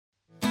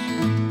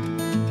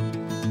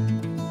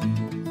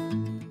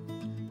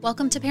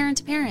Welcome to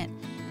Parent,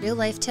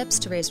 real-life tips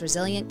to raise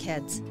resilient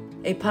kids.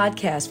 A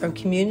podcast from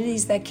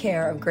communities that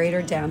care of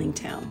Greater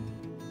Downingtown.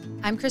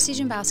 I'm Chrissy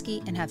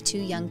Jimbowski and have 2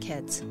 young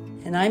kids.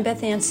 And I'm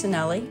Beth Ann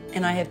Sinelli,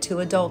 and I have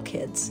 2 adult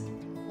kids.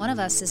 One of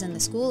us is in the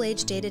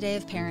school-age day-to-day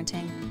of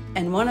parenting.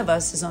 And one of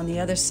us is on the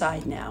other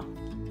side now.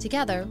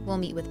 Together, we'll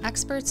meet with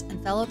experts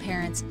and fellow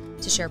parents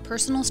to share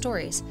personal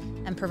stories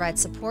and provide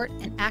support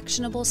and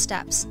actionable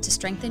steps to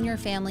strengthen your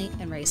family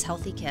and raise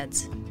healthy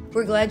kids.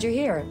 We're glad you're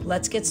here.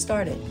 Let's get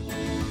started.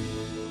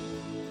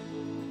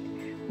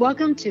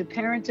 Welcome to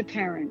Parent,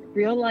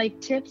 real-life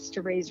tips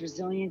to raise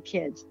resilient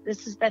kids.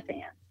 This is Beth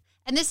Ann.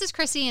 And this is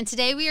Chrissy, and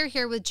today we are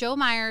here with Joe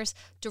Myers,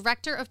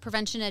 Director of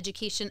Prevention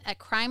Education at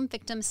Crime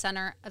Victim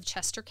Center of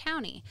Chester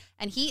County.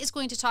 And he is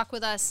going to talk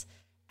with us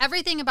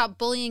everything about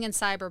bullying and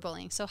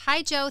cyberbullying. So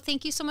hi, Joe.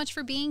 Thank you so much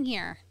for being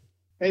here.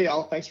 Hey,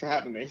 y'all. Thanks for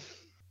having me.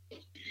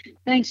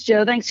 Thanks,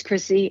 Joe. Thanks,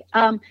 Chrissy.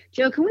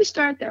 Joe, can we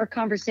start our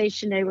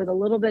conversation today with a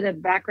little bit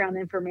of background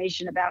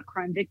information about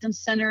Crime Victim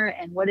Center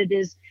and what it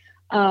is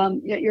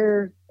that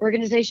your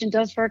organization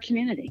does for our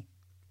community?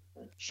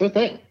 Sure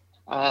thing.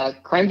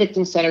 Crime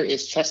Victim Center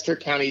is Chester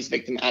County's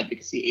victim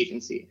advocacy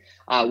agency.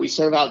 We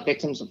serve out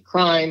victims of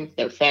crime,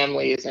 their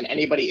families, and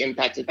anybody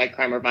impacted by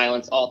crime or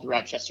violence all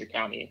throughout Chester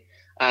County.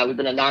 We've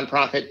been a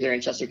nonprofit here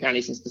in Chester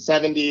County since the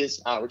 70s.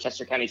 We're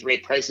Chester County's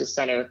Rape Crisis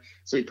Center,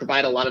 so we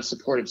provide a lot of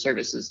supportive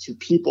services to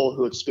people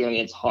who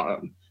experience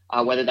harm,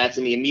 whether that's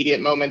in the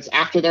immediate moments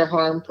after their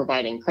harm,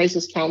 providing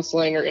crisis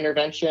counseling or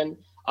intervention,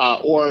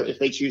 or if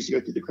they choose to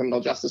go through the criminal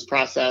justice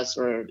process,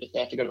 or if they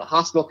have to go to the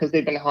hospital because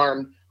they've been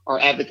harmed, our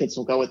advocates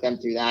will go with them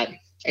through that.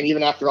 And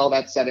even after all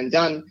that's said and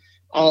done,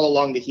 all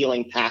along the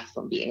healing path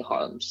from being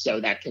harmed. So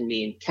that can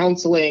mean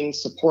counseling,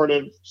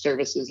 supportive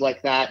services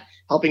like that,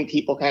 helping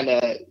people kind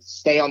of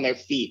stay on their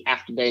feet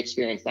after they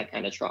experience that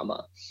kind of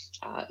trauma.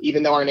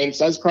 Even though our name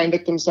says Crime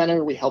Victim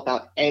Center, we help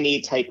out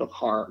any type of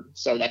harm.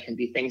 So that can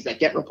be things that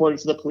get reported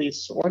to the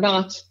police or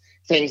not,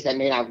 things that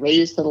may not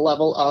raise to the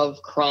level of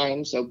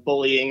crime, so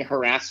bullying,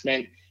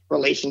 harassment,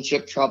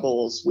 relationship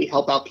troubles. We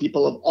help out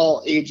people of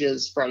all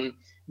ages, from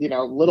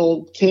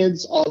little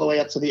kids all the way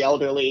up to the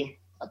elderly.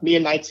 Me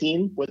and my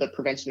team, with a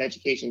prevention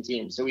education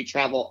team. So we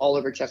travel all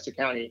over Chester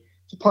County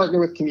to partner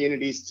with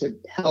communities to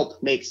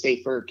help make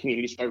safer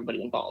communities for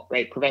everybody involved,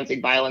 right?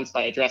 Preventing violence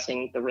by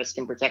addressing the risk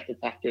and protective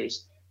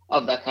factors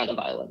of that kind of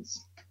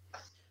violence.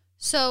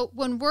 So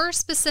when we're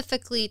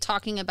specifically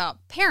talking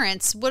about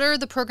parents, what are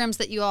the programs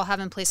that you all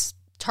have in place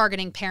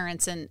targeting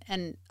parents?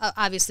 And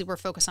obviously we're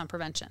focused on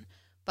prevention,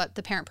 but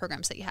the parent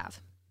programs that you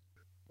have.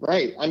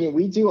 Right. I mean,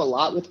 we do a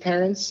lot with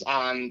parents.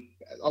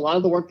 A lot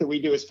of the work that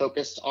we do is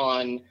focused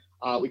on,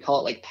 we call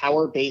it like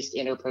power-based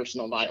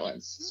interpersonal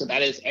violence. So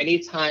that is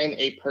anytime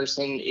a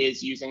person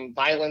is using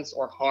violence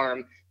or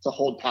harm to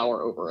hold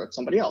power over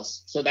somebody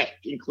else. So that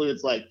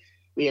includes, like,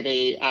 we have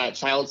a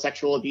child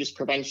sexual abuse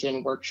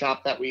prevention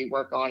workshop that we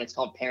work on. It's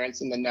called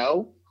Parents in the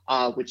Know,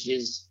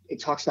 it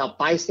talks about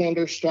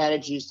bystander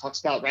strategies, talks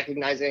about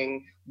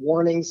recognizing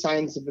warning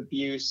signs of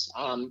abuse,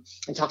 and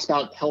talks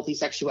about healthy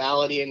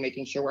sexuality and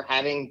making sure we're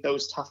having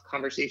those tough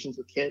conversations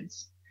with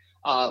kids.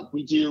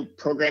 We do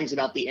programs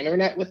about the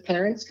internet with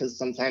parents, because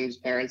sometimes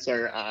parents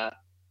are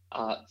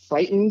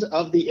frightened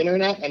of the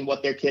internet and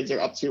what their kids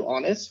are up to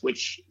on it,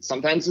 which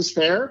sometimes is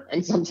fair,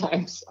 and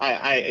sometimes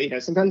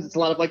sometimes it's a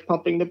lot of like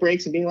pumping the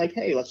brakes and being like,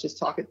 hey, let's just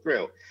talk it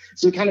through.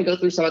 So we kind of go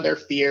through some of their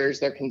fears,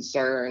 their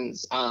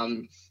concerns,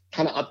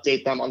 kind of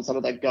update them on some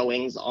of the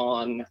goings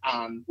on,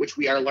 which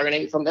we are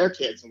learning from their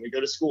kids when we go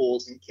to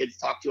schools and kids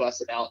talk to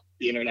us about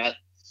the internet.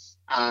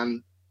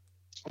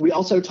 We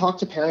also talk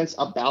to parents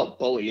about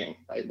bullying,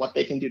 right? What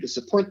they can do to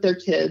support their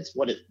kids,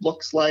 what it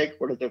looks like,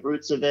 what are the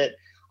roots of it,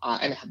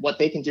 and what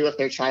they can do if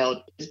their child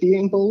is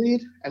being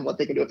bullied, and what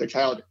they can do if their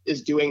child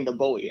is doing the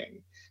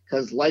bullying.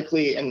 Because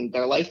likely in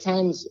their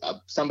lifetimes,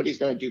 somebody's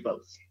going to do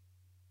both.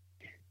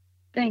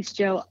 Thanks,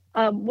 Joe.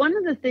 One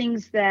of the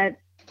things that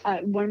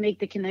I want to make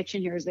the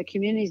connection here is the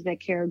communities that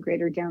care of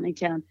Greater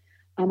Downingtown.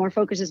 Our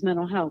focus is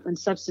mental health and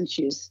substance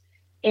use.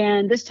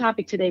 And this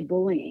topic today,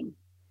 bullying.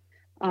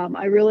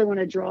 I really want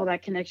to draw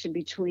that connection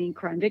between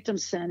Crime Victim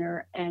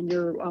Center and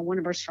you're one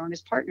of our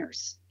strongest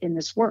partners in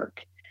this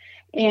work.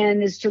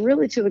 And is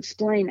to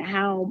explain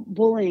how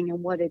bullying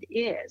and what it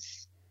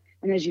is.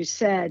 And as you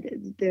said,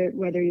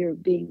 whether you're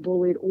being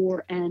bullied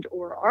or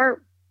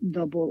are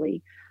the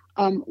bully,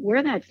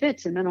 where that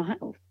fits in mental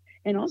health,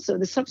 and also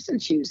the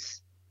substance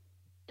use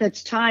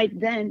that's tied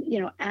then,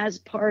 as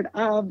part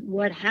of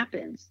what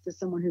happens to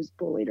someone who's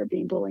bullied or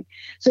being bullied.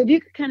 So if you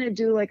could kind of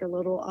do like a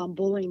little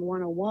bullying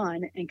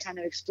 101 and kind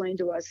of explain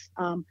to us,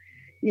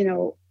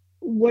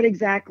 what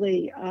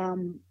exactly,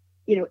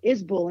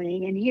 is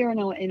bullying. And here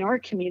in our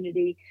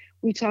community,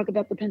 we talk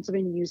about the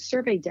Pennsylvania Youth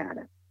Survey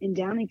data in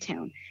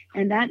Downingtown,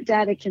 and that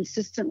data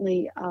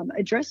consistently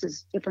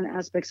addresses different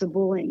aspects of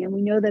bullying. And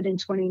we know that in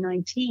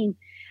 2019,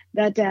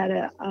 that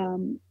data,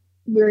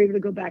 we were able to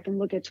go back and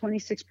look at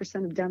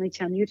 26% of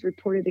Downingtown youth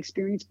reported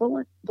experience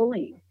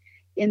bullying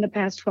in the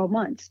past 12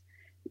 months.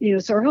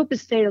 So our hope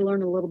is today to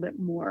learn a little bit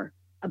more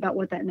about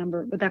what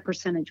that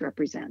percentage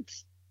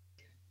represents.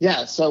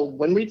 Yeah, so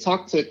when we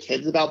talk to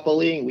kids about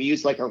bullying, we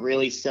use like a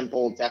really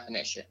simple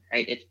definition,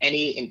 right? It's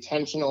any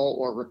intentional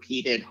or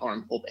repeated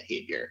harmful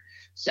behavior.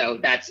 So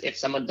that's if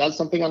someone does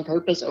something on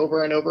purpose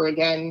over and over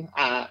again,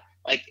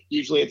 like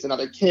usually it's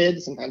another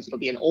kid, sometimes it'll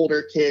be an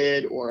older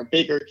kid or a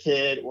bigger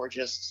kid or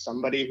just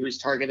somebody who's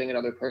targeting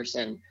another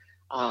person.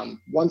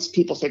 Once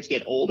people start to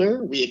get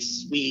older,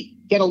 we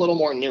get a little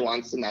more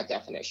nuanced in that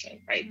definition,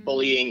 right? Mm-hmm.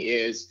 Bullying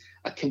is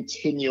a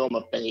continuum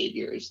of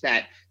behaviors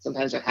that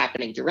sometimes are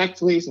happening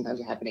directly,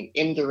 sometimes are happening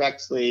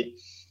indirectly.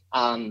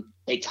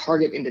 They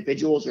target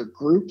individuals or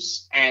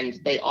groups, and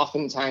they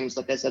oftentimes,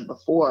 like I said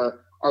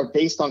before, are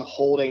based on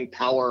holding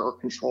power or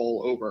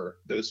control over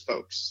those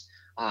folks.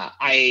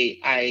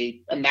 I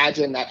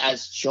imagine that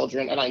as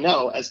children, and I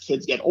know as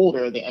kids get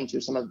older, they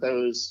enter some of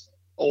those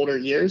older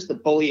years, the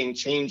bullying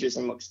changes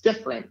and looks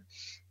different.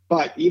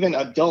 But even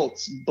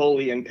adults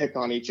bully and pick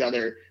on each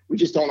other. We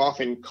just don't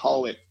often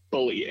call it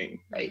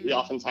bullying, right? We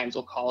oftentimes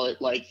will call it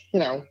like,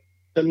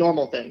 the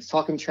normal things,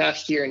 talking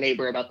trash to your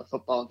neighbor about the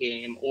football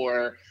game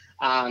or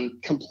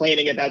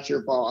complaining about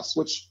your boss,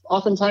 which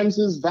oftentimes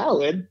is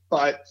valid,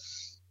 but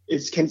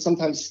can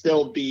sometimes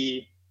still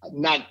be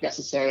not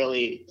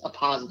necessarily a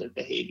positive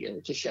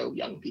behavior to show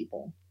young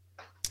people.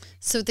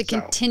 So the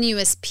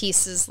continuous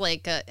piece is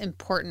like an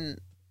important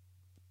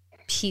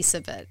piece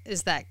of it.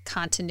 Is that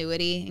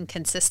continuity and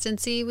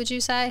consistency, would you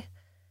say?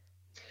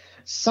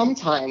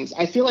 Sometimes.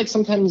 I feel like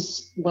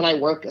sometimes when I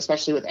work,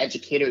 especially with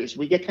educators,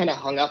 we get kind of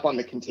hung up on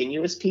the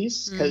continuous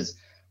piece because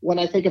when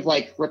I think of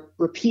like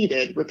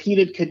repeated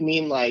could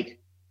mean like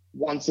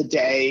once a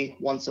day,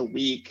 once a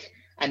week.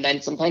 And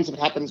then sometimes if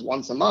it happens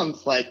once a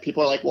month, like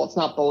people are like, well, it's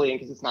not bullying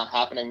because it's not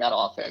happening that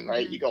often,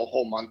 right? You go a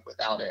whole month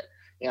without it.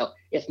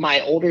 If my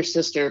older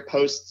sister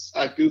posts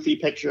a goofy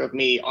picture of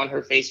me on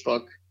her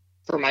Facebook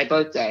for my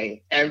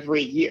birthday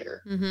every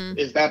year,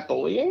 is that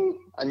bullying?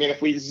 I mean,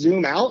 if we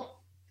zoom out,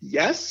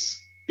 yes,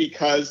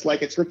 because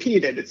like it's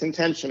repeated, it's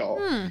intentional.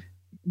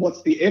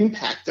 What's the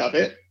impact of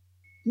it?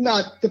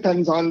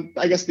 Depends on,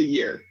 I guess, the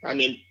year. I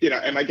mean,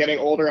 am I getting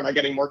older? Am I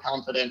getting more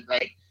confident,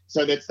 right?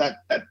 So that's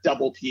that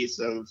double piece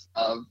of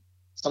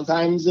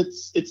sometimes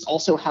it's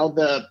also how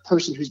the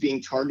person who's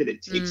being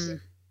targeted takes it.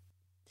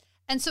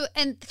 And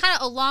kind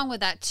of along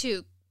with that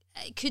too,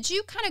 could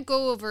you kind of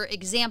go over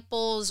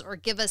examples or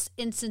give us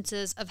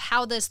instances of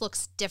how this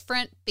looks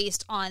different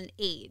based on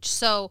age?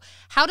 So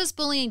how does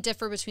bullying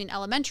differ between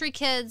elementary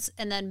kids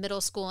and then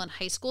middle school and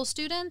high school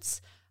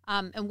students?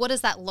 And what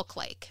does that look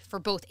like for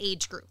both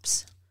age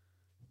groups?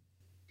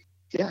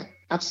 Yeah,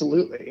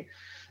 absolutely.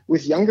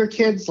 With younger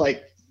kids,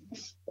 like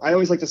I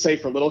always like to say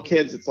for little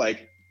kids, it's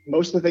like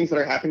most of the things that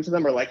are happening to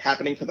them are like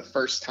happening for the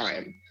first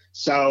time.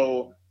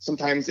 So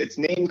sometimes it's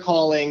name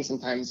calling,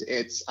 sometimes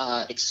it's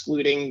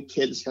excluding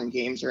kids from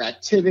games or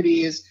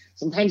activities.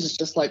 Sometimes it's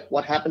just like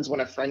what happens when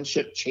a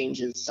friendship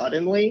changes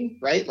suddenly,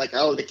 right? Like,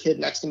 oh, the kid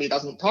next to me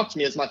doesn't talk to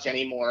me as much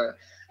anymore.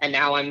 And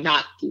now I'm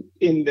not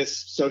in this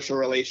social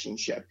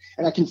relationship.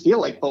 And that can feel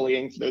like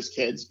bullying for those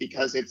kids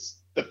because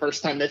it's the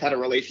first time they've had a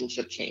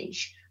relationship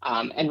change.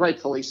 And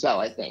rightfully so,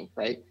 I think,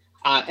 right?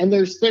 And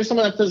there's some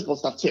of that physical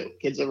stuff too.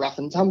 Kids are rough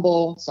and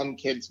tumble. Some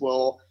kids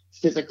will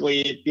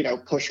physically,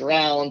 push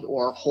around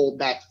or hold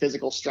that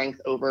physical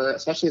strength over,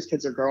 especially as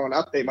kids are growing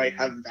up, they might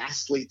have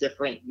vastly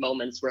different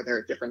moments where they're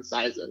at different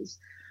sizes.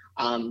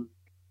 And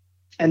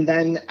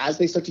then as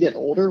they start to get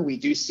older, we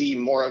do see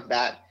more of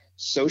that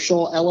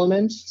social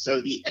element.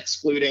 So the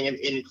excluding and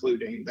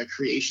including, the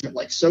creation of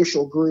like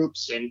social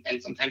groups and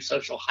sometimes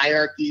social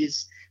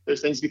hierarchies,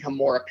 those things become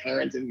more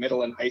apparent in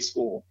middle and high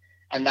school.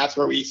 And that's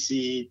where we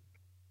see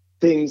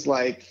things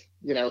like,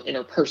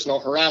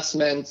 interpersonal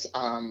harassment.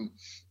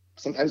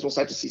 Sometimes we'll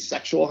start to see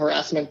sexual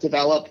harassment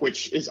develop,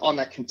 which is on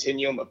that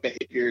continuum of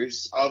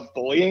behaviors of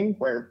bullying,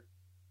 where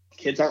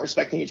kids aren't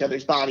respecting each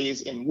other's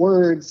bodies in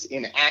words,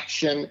 in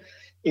action,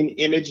 in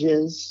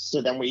images.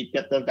 So then we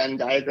get the Venn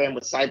diagram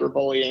with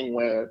cyberbullying,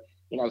 where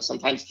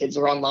sometimes kids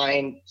are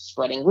online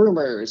spreading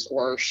rumors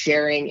or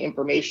sharing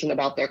information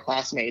about their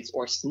classmates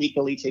or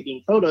sneakily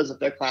taking photos of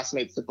their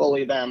classmates to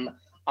bully them.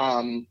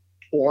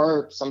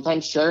 Or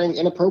sometimes sharing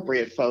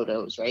inappropriate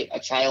photos, right?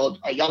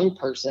 A young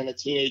person, a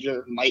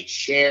teenager might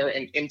share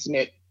an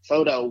intimate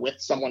photo with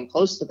someone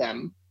close to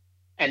them,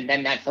 and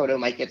then that photo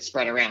might get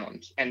spread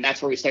around. And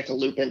that's where we start to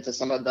loop into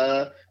some of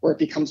where it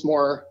becomes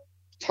more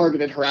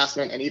targeted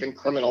harassment and even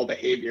criminal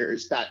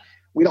behaviors that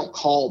we don't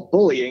call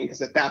bullying,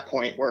 because at that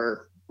point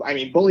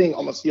bullying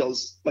almost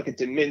feels like a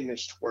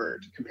diminished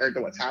word compared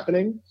to what's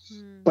happening,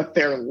 but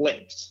they're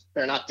linked.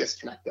 They're not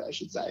disconnected, I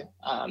should say.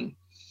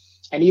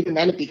 And even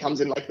then it becomes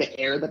in like the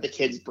air that the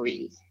kids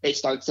breathe. They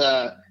start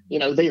to,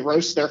 they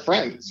roast their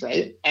friends,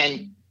 right?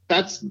 And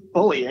that's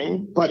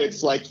bullying, but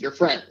it's like your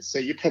friends. So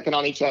you're picking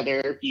on each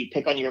other, you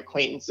pick on your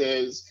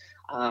acquaintances,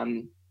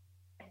 and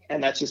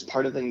that's just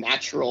part of the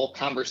natural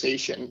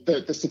conversation.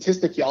 The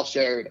statistic y'all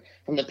shared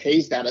from the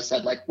PAYS data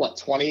said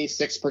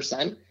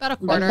 26%? About a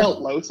quarter. That felt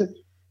low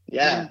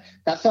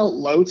that felt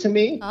low to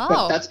me,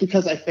 but that's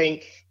because I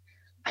think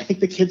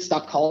the kids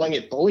stopped calling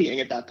it bullying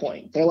at that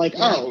point. They're like,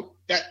 oh,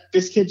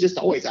 this kid just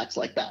always acts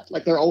like that.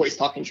 Like they're always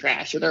talking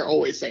trash or they're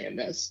always saying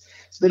this.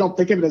 So they don't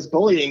think of it as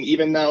bullying,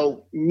 even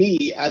though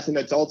me as an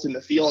adult in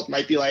the field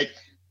might be like,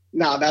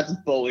 nah, that's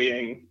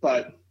bullying,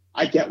 but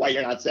I get why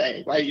you're not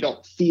saying, why you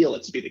don't feel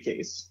it to be the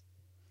case.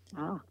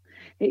 Wow.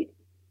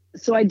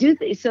 So I do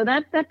think, so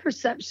that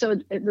perception, so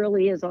it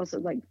really is also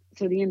like,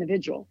 so the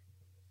individual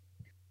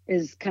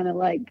is kind of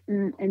like,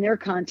 in their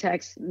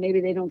context,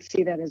 maybe they don't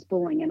see that as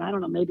bullying. And I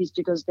don't know, maybe it's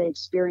because they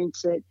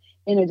experience it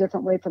in a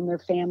different way from their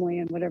family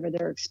and whatever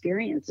their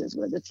experience is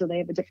with it. So they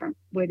have a different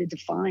way to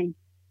define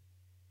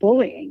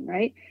bullying,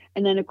 right?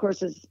 And then, of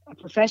course, as a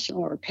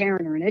professional or a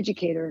parent or an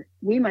educator,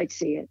 we might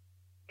see it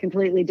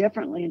completely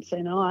differently and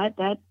say, no,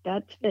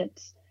 that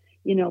fits,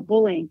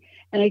 bullying.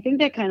 And I think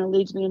that kind of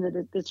leads me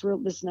into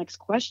this next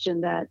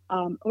question that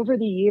over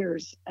the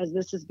years, as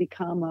this has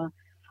become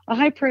a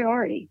high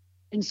priority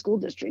in school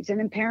districts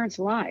and in parents'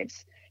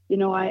 lives,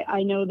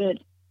 I know that,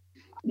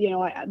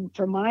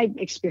 from my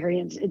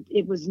experience,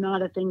 it was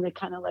not a thing that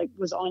kind of like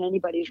was on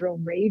anybody's real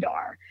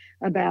radar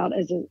about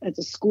as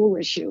a school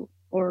issue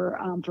or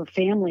for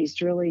families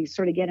to really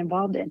sort of get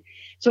involved in.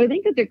 So I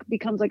think that there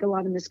becomes like a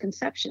lot of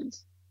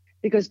misconceptions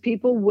because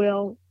people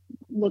will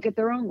look at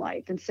their own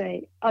life and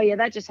say, oh yeah,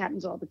 that just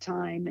happens all the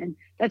time. And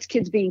that's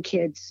kids being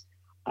kids.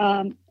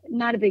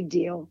 Not a big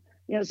deal.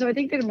 So I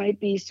think there might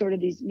be sort of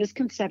these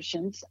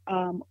misconceptions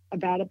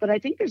about it, but I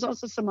think there's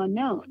also some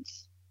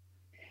unknowns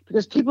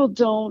because people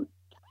don't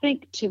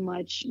think too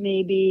much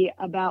maybe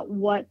about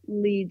what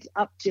leads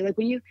up to, like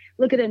when you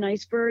look at an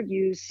iceberg,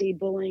 you see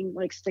bullying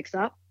like sticks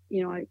up,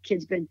 a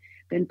kid's been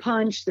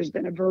punched, there's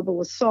been a verbal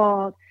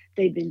assault,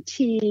 they've been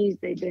teased,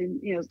 they've been,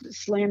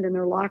 slammed in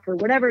their locker,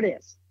 whatever it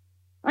is.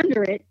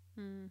 Under it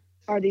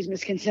are these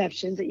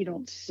misconceptions that you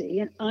don't see.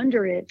 And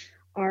under it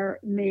are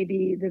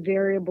maybe the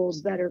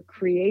variables that are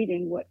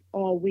creating what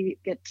all we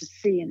get to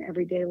see in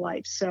everyday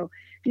life. So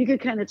if you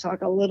could kind of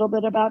talk a little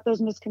bit about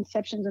those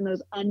misconceptions and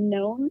those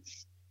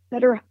unknowns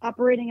that are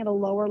operating at a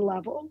lower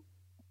level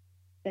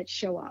that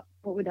show up,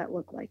 what would that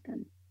look like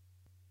then?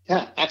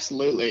 Yeah,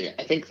 absolutely.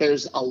 I think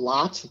there's a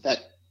lot that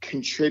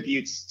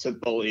contributes to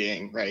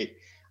bullying, right?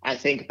 I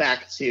think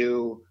back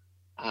to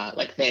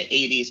like the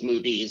 80s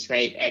movies,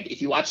 right? And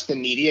if you watch the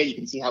media, you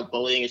can see how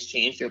bullying has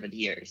changed over the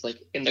years.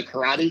 Like in The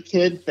Karate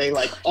Kid, they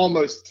like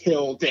almost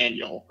kill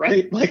Daniel,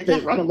 right? Like they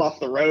run him off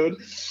the road.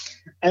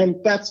 And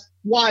that's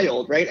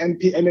wild, right?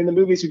 And in the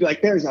movies, you'd be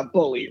like, there's a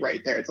bully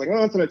right there. It's like,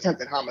 oh, it's an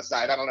attempted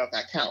homicide. I don't know if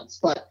that counts.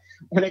 But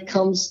when it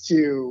comes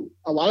to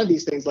a lot of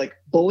these things, like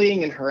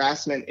bullying and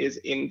harassment is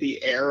in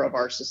the air of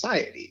our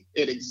society.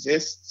 It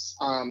exists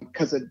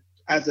because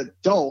as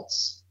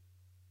adults,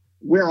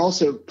 we're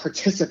also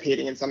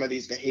participating in some of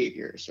these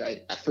behaviors,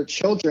 right? For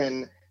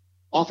children,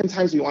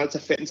 oftentimes we want it to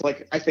fit into,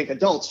 like, I think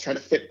adults try to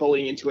fit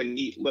bullying into a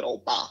neat little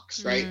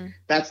box, right?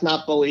 That's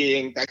not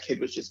bullying. That kid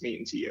was just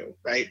mean to you,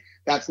 right?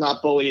 That's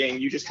not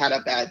bullying. You just had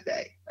a bad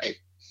day, right?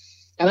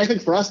 And I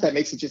think for us, that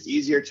makes it just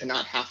easier to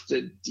not have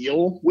to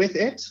deal with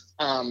it.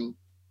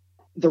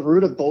 The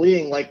root of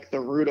bullying, like the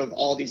root of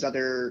all these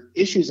other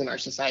issues in our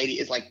society,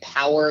 is like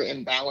power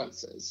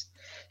imbalances.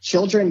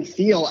 Children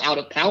feel out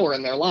of power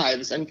in their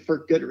lives, and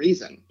for good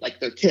reason.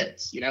 Like they're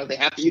kids, they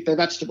have to eat their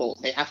vegetables,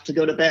 they have to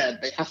go to bed,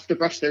 they have to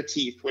brush their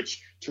teeth,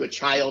 which to a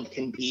child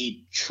can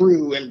be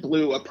true and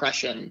blue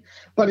oppression.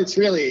 But it's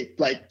really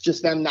like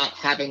just them not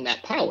having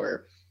that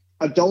power.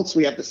 Adults,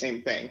 we have the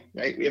same thing,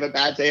 right? We have a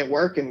bad day at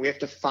work and we have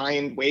to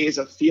find ways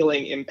of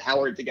feeling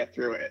empowered to get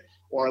through it.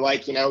 Or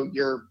like,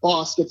 your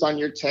boss gets on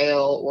your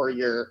tail, or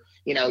you're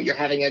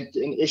having an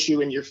issue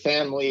in your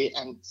family,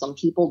 and some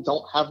people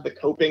don't have the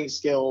coping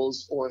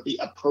skills or the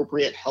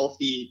appropriate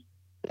healthy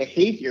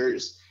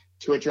behaviors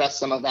to address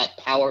some of that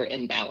power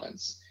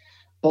imbalance.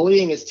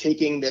 Bullying is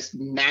taking this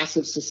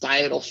massive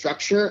societal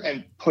structure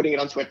and putting it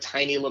onto a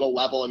tiny little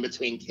level in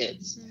between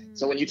kids.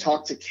 So when you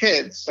talk to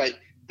kids, like,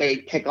 they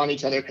pick on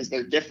each other because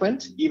they're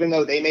different, even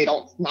though they may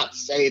not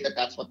say that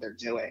that's what they're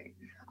doing.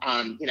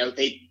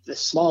 The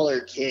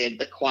smaller kid,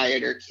 the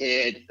quieter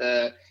kid,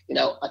 a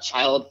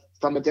child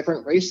from a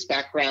different race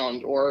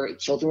background or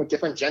children with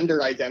different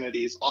gender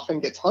identities often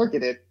get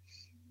targeted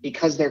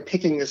because they're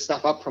picking this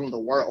stuff up from the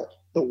world.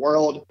 The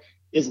world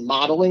is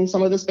modeling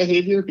some of this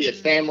behavior, be it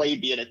family,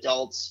 be it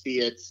adults, be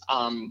it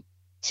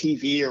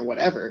TV or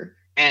whatever,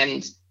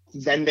 and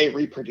then they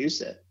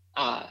reproduce it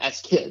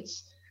as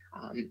kids.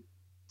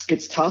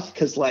 It's tough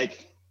because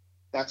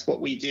that's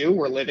what we do.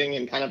 We're living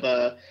in kind of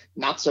a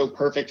not so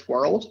perfect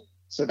world.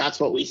 So that's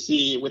what we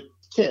see with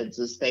kids,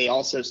 is they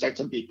also start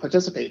to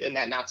participate in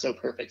that not so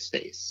perfect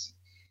space.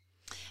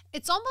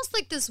 It's almost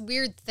like this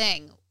weird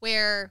thing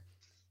where,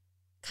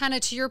 kind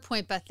of to your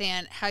point, Beth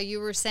Ann, how you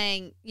were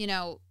saying,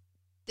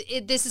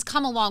 this has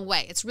come a long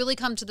way. It's really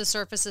come to the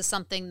surface as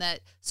something that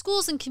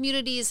schools and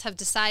communities have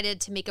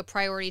decided to make a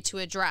priority to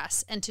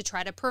address and to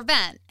try to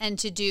prevent, and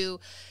to do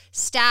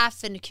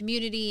staff and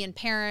community and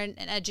parent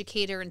and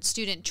educator and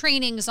student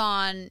trainings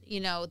on,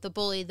 the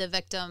bully, the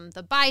victim,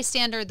 the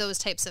bystander, those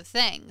types of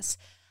things.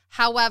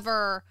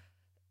 However,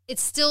 it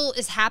still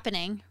is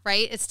happening,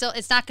 right? It's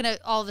not going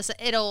to all of a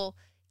sudden,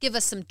 give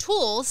us some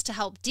tools to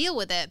help deal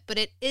with it, but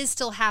it is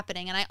still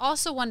happening. And I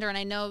also wonder, and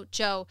I know,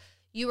 Joe,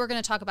 you were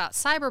going to talk about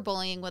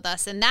cyberbullying with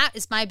us, and that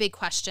is my big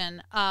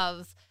question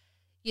of,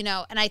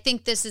 and I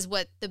think this is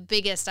what the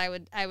biggest, I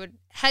would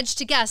hedge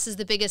to guess is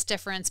the biggest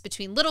difference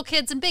between little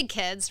kids and big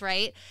kids,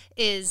 right?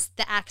 Is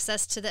the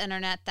access to the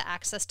internet, the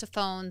access to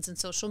phones and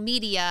social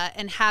media,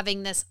 and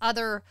having this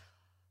other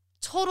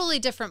totally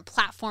different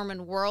platform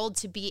and world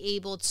to be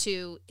able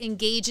to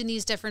engage in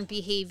these different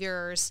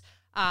behaviors,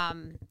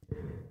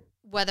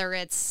 whether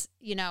it's,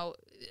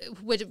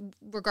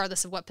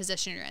 regardless of what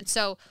position you're in.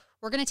 So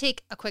we're going to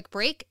take a quick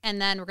break, and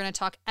then we're going to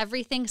talk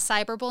everything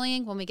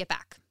cyberbullying when we get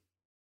back.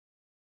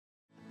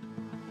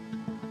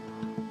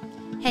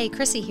 Hey,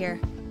 Chrissy here.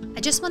 I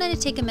just wanted to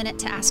take a minute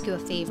to ask you a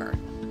favor.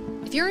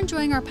 If you're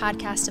enjoying our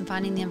podcast and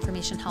finding the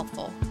information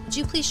helpful, would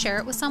you please share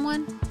it with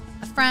someone?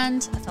 A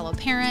friend, a fellow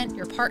parent,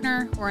 your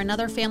partner, or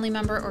another family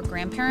member or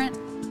grandparent?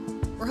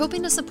 We're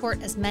hoping to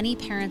support as many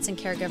parents and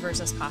caregivers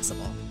as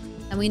possible,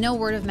 and we know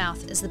word of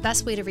mouth is the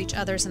best way to reach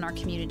others in our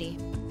community.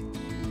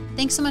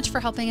 Thanks so much for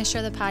helping us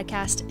share the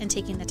podcast and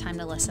taking the time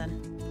to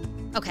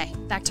listen. Okay,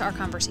 back to our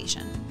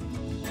conversation.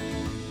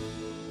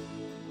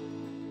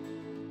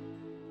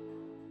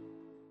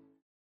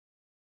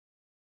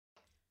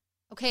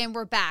 Okay, and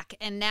we're back.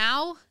 And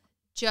now,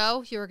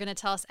 Joe, you are going to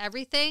tell us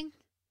everything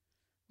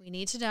we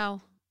need to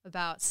know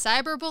about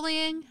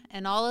cyberbullying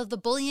and all of the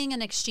bullying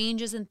and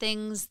exchanges and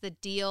things that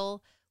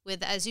deal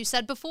with, as you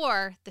said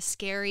before, the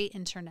scary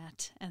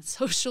internet and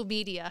social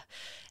media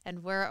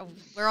and where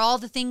all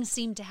the things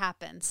seem to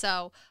happen.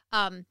 So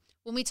when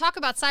we talk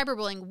about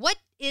cyberbullying,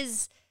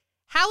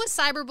 how is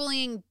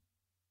cyberbullying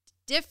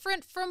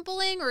different from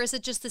bullying, or is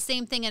it just the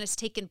same thing and it's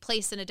taken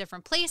place in a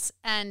different place?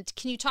 And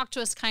can you talk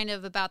to us kind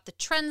of about the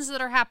trends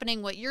that are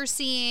happening, what you're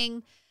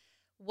seeing,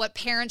 what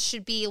parents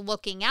should be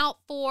looking out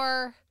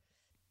for?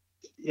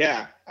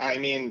 Yeah, I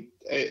mean,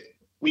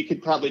 we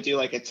could probably do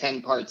like a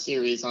 10-part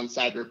series on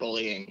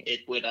cyberbullying.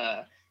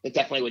 It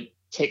definitely would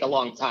take a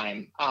long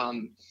time.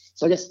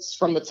 So I guess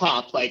from the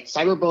top, like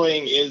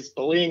cyberbullying is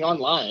bullying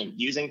online,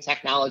 using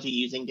technology,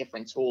 using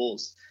different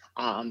tools.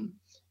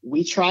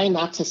 We try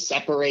not to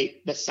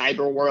separate the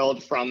cyber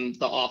world from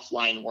the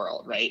offline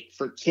world, right?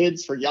 For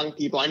kids, for young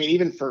people, I mean,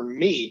 even for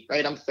me,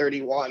 right? I'm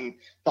 31.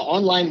 The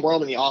online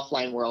world and the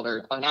offline world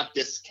are not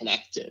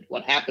disconnected.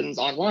 What happens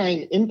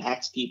online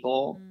impacts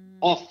people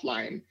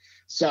offline.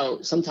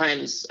 So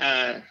sometimes,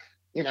 I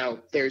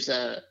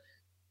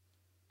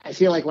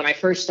feel like when I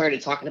first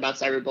started talking about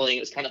cyberbullying, it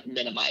was kind of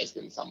minimized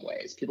in some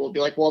ways. People would be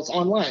like, well, it's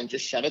online,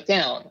 just shut it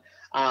down.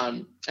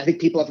 I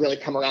think people have really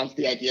come around to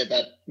the idea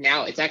that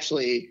now it's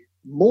actually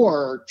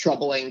more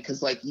troubling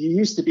because like you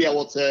used to be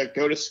able to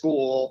go to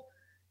school,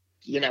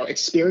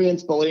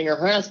 experience bullying or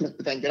harassment,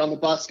 but then get on the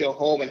bus, go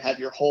home and have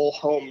your whole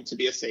home to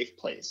be a safe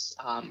place.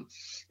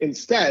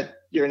 Instead,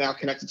 you're now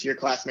connected to your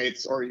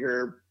classmates or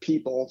your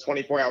people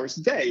 24 hours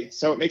a day.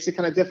 So it makes it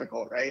kind of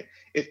difficult, right?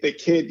 If the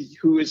kid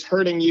who is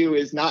hurting you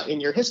is not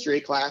in your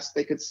history class,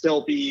 they could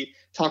still be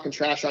talking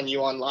trash on you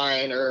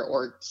online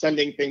or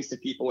sending things to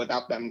people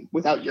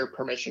without your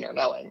permission or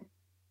knowing.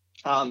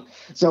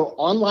 So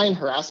online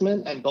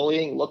harassment and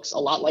bullying looks a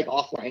lot like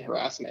offline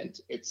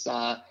harassment. It's,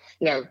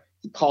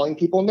 calling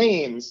people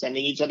names,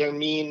 sending each other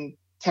mean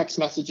text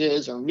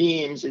messages or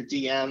memes or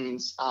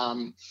DMs.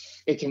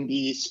 It can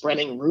be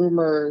spreading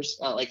rumors,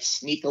 like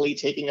sneakily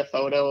taking a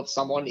photo of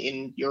someone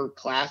in your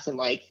class and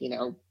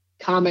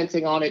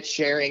commenting on it,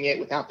 sharing it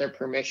without their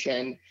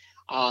permission.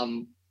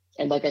 And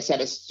like I said,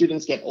 as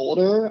students get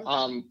older,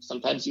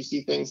 sometimes you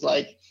see things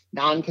like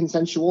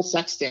non-consensual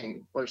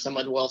sexting, where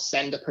someone will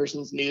send a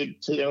person's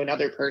nude to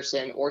another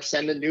person or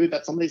send a nude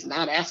that somebody's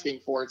not asking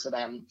for to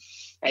them.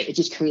 Right? It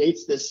just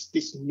creates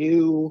this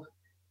new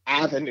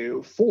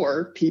avenue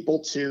for people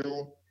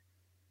to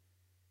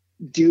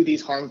do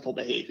these harmful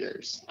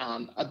behaviors.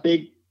 A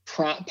big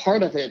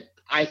part of it,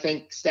 I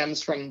think,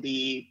 stems from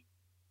the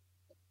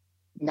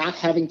not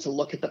having to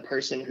look at the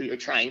person who you're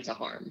trying to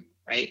harm,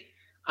 right?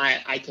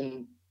 I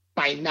can,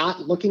 by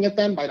not looking at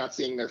them, by not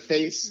seeing their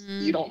face,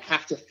 you don't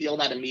have to feel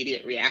that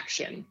immediate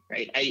reaction,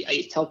 right?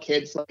 I tell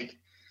kids, like,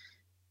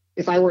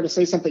 if I were to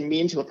say something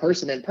mean to a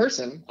person in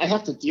person, I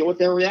have to deal with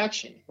their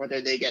reaction, whether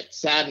they get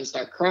sad and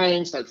start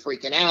crying, start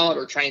freaking out,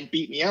 or try and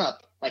beat me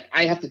up. Like,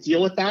 I have to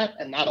deal with that,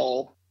 and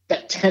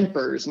that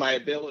tempers my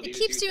ability. It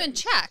keeps you in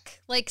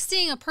check. Like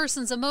seeing a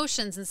person's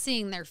emotions and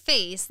seeing their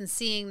face and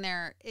seeing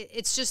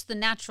it's just the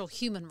natural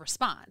human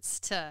response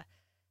to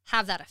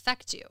have that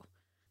affect you.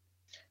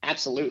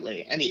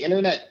 Absolutely. And the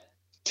internet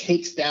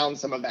takes down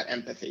some of that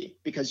empathy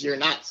because you're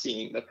not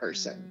seeing the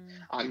person.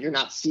 You're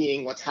not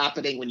seeing what's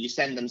happening when you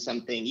send them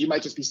something. You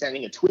might just be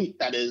sending a tweet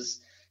that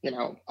is,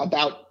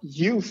 about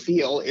you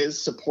feel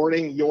is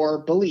supporting your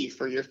belief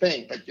or your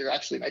thing, but you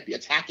actually might be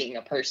attacking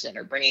a person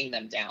or bringing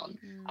them down.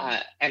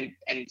 And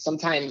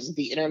sometimes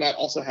the internet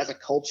also has a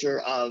culture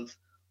of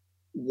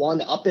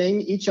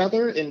one-upping each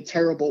other in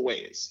terrible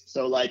ways.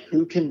 So like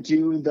who can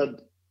do the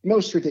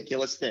most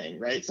ridiculous thing,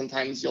 right?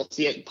 Sometimes you'll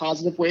see it in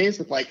positive ways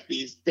with like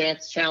these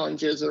dance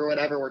challenges or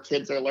whatever, where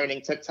kids are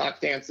learning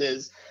TikTok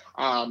dances.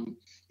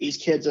 these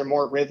kids are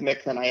more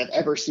rhythmic than I have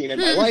ever seen in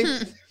my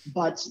life.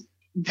 But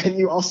then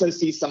you also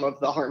see some of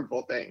the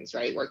harmful things,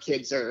 right? Where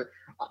kids are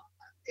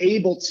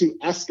able to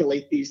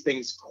escalate these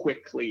things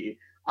quickly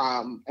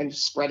and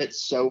spread it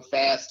so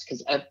fast,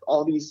 because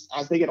all these,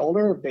 as they get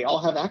older, they all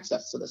have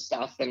access to this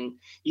stuff. And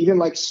even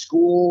like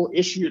school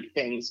issued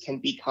things can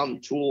become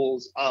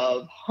tools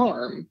of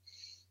harm.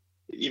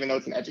 Even though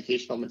it's an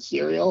educational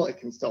material, it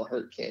can still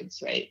hurt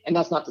kids, right? And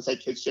that's not to say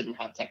kids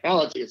shouldn't have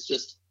technology. It's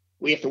just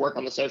we have to work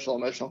on the social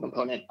emotional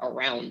component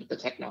around the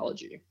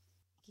technology.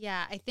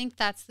 Yeah, I think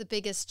that's the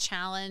biggest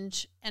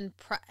challenge, and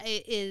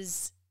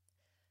is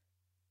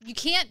you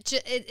can't.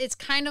 It's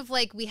kind of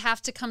like we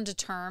have to come to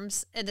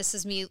terms, and this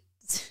is me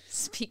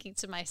speaking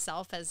to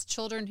myself as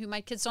children who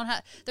my kids don't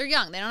have. They're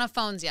young; they don't have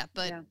phones yet,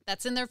 but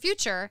that's in their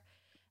future.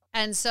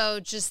 And so,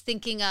 just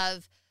thinking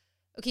of,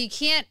 okay, you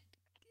can't.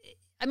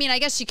 I mean, I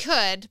guess you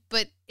could,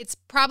 but it's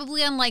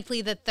probably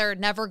unlikely that they're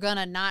never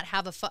gonna not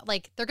have a phone.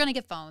 Like, they're gonna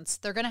get phones;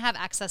 they're gonna have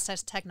access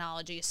to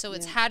technology. So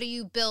it's how do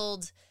you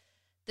build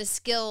the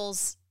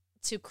skills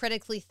to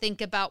critically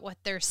think about what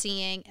they're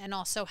seeing, and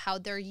also how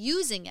they're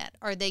using it.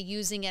 Are they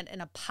using it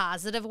in a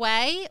positive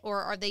way,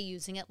 or are they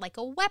using it like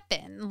a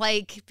weapon?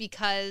 Like,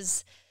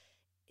 because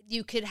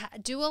you could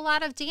do a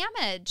lot of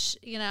damage,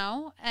 you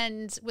know,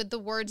 and with the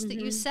words that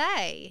you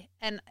say.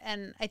 And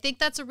I think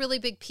that's a really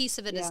big piece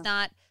of it. Is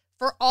not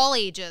for all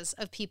ages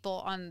of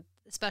people on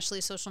especially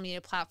social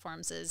media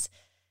platforms, is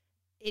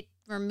it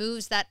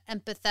removes that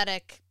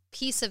empathetic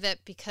piece of it,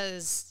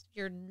 because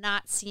you're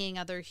not seeing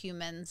other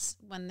humans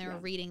when they're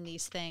reading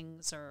these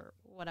things or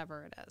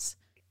whatever it is.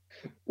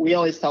 We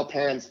always tell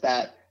parents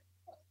that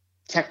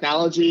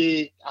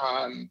technology,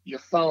 your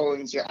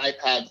phones, your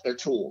iPads, they're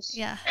tools.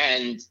 Yeah.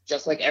 And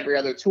just like every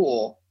other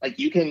tool, like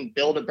you can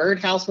build a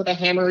birdhouse with a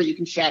hammer, you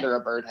can shatter a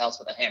birdhouse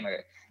with a hammer.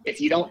 If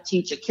you don't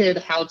teach a kid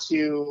how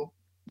to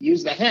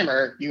use the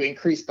hammer, you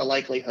increase the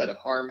likelihood of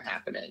harm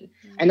happening.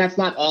 And that's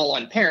not all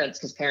on parents,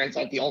 because parents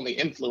aren't the only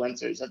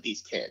influencers of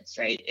these kids,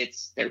 right?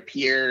 It's their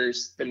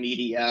peers, the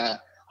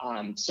media,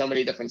 so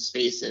many different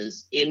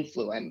spaces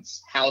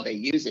influence how they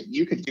use it.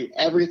 You could do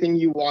everything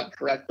you want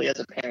correctly as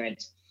a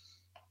parent,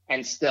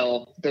 and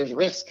still there's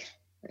risk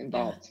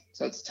involved.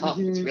 So it's tough.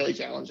 It's really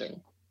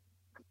challenging.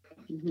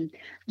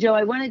 Joe,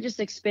 I want to just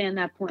expand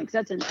that point, because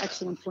that's an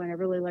excellent point. I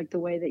really like the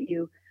way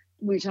that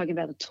we were talking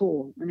about a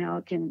tool and how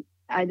it can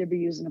either be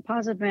used in a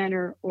positive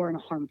manner or in a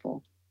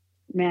harmful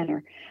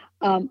manner.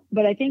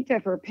 But I think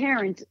that for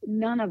parents,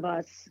 none of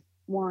us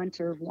want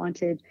or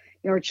wanted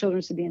our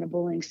children to be in a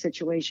bullying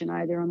situation,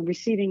 either on the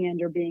receiving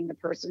end or being the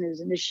person who's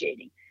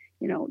initiating,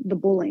 the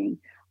bullying.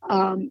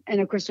 And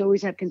of course, we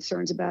always have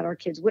concerns about our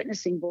kids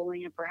witnessing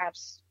bullying and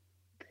perhaps,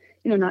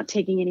 not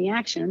taking any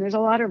action. And there's a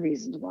lot of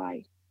reasons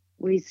why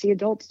we see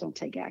adults don't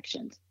take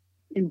actions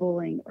in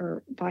bullying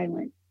or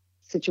violent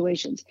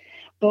situations.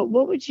 But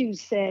what would you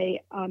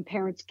say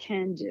parents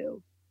can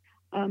do?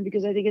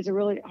 Because I think it's a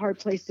really hard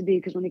place to be,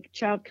 because when a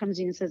child comes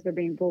in and says they're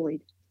being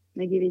bullied,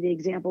 and they give you the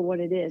example of what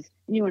it is,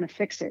 and you want to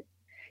fix it.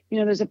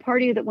 There's a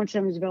part of you that wants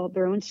them to develop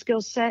their own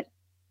skill set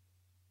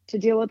to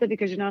deal with it,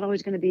 because you're not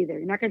always going to be there.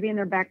 You're not going to be in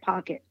their back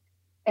pocket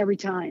every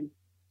time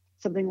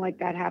something like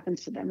that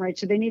happens to them, right?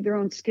 So they need their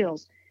own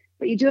skills.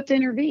 But you do have to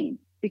intervene,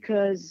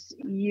 because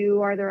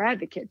you are their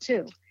advocate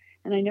too.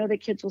 And I know that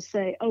kids will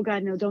say, oh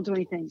God, no, don't do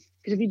anything,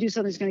 because if you do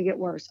something, it's going to get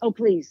worse. Oh,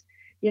 please.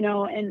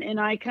 And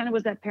I kind of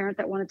was that parent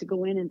that wanted to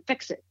go in and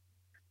fix it.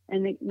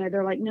 And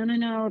they're like,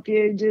 no, if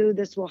you do,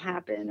 this will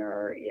happen.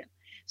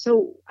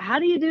 So how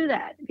do you do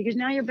that? Because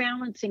now you're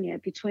balancing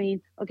it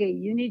between, okay,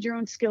 you need your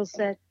own skill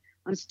set.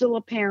 I'm still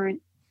a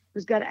parent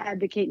who's got to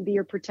advocate and be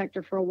your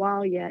protector for a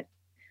while yet.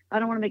 I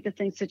don't want to make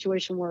the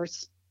situation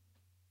worse.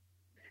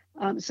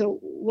 So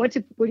what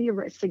do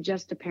you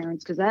suggest to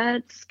parents? Because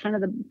that's kind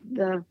of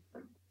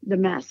the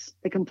mess,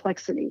 the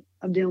complexity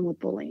of dealing with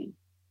bullying.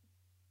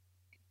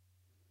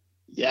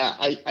 Yeah,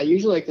 I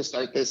usually like to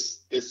start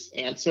this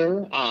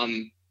answer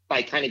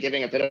by kind of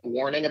giving a bit of a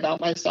warning about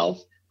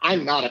myself.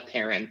 I'm not a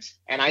parent,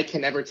 and I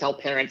can never tell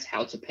parents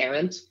how to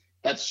parent.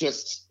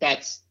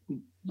 That's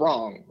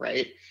wrong,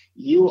 right?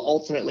 You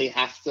ultimately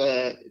have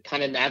to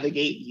kind of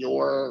navigate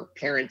your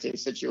parenting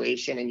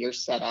situation and your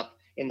setup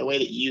in the way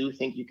that you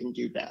think you can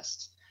do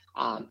best.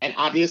 And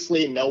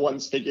obviously, no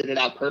one's figured it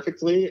out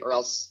perfectly, or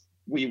else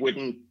we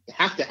wouldn't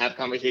have to have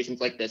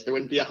conversations like this. There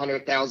wouldn't be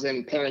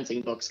 100,000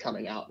 parenting books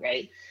coming out,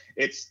 right?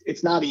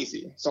 It's not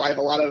easy. So I have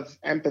a lot of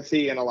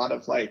empathy and a lot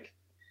of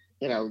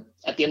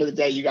at the end of the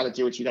day, you got to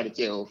do what you got to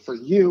do for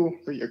you,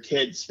 for your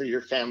kids, for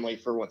your family,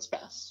 for what's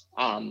best.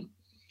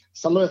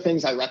 Some of the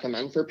things I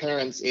recommend for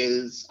parents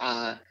is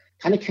kind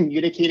of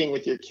communicating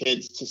with your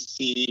kids to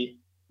see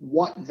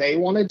what they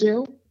want to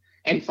do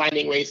and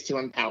finding ways to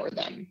empower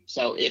them.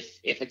 So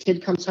if a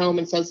kid comes home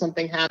and says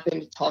something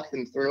happened, talk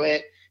them through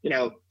it,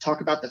 talk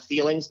about the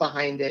feelings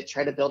behind it,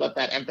 try to build up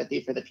that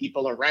empathy for the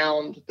people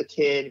around the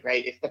kid,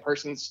 right? If the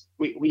person's,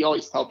 we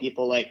always tell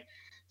people,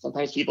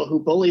 sometimes people who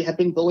bully have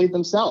been bullied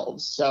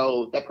themselves.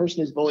 So that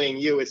person who's bullying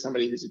you is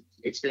somebody who's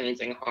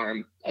experiencing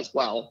harm as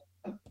well,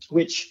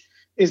 which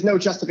is no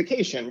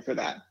justification for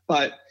that.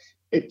 But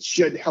it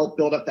should help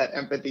build up that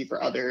empathy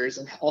for others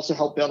and also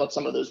help build up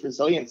some of those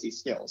resiliency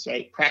skills,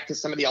 right?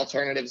 Practice some of the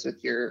alternatives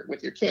with your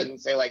kid and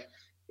say, like,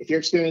 if you're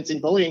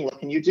experiencing bullying, what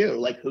can you do?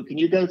 Like, who can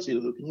you go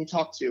to? Who can you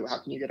talk to? How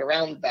can you get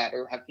around that?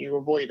 Or how can you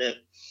avoid it?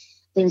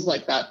 Things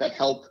like that that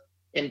help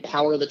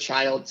empower the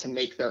child to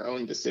make their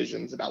own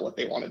decisions about what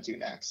they want to do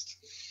next.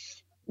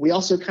 We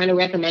also kind of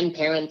recommend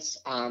parents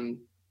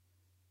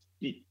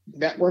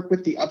network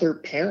with the other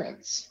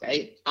parents,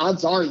 right?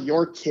 Odds are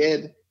your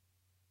kid,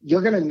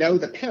 you're going to know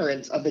the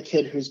parents of the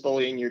kid who's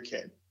bullying your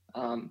kid.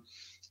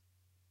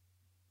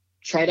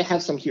 Try to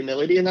have some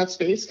humility in that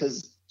space,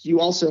 because you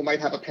also might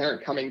have a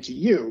parent coming to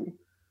you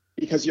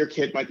because your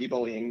kid might be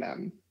bullying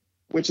them,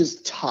 which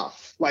is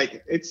tough.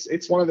 Like,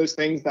 it's one of those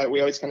things that we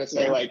always kind of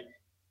say, like,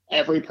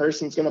 every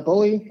person's going to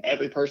bully,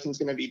 every person's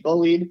going to be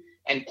bullied,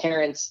 and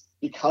parents,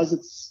 because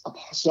it's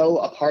so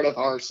a part of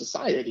our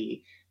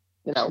society,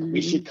 you know,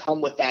 we should come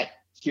with that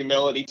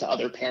humility to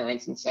other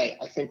parents and say,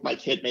 I think my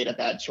kid made a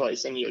bad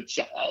choice and your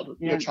child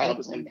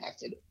was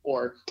impacted,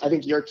 or I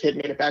think your kid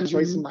made a bad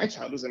choice and my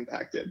child was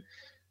impacted.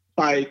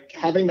 By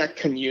having that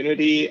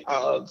community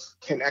of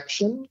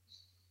connection,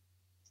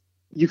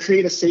 you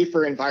create a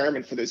safer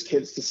environment for those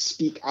kids to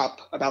speak up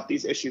about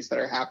these issues that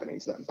are happening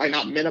to them by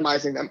not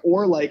minimizing them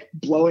or like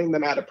blowing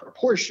them out of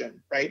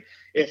proportion, right?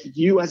 If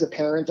you as a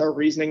parent are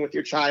reasoning with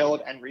your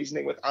child and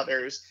reasoning with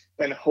others,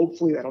 then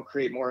hopefully that'll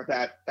create more of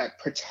that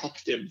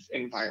protective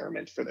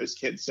environment for those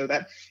kids, so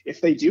that if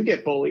they do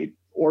get bullied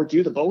or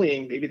do the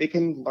bullying, maybe they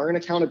can learn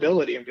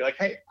accountability and be like,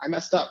 hey, I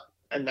messed up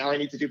and now I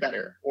need to do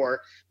better.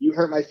 Or you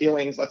hurt my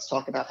feelings, let's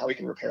talk about how we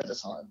can repair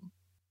this harm.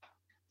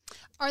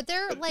 Are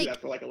there like, do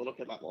that for like a little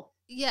kid level?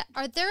 Yeah.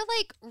 Are there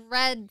like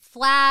red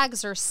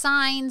flags or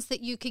signs that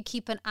you could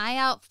keep an eye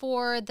out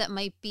for that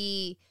might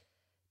be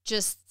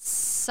just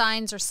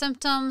signs or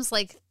symptoms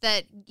like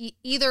that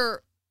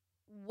either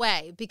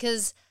way?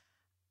 Because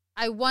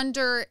I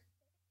wonder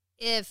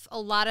if a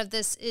lot of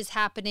this is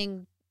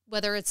happening,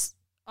 whether it's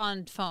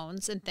on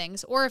phones and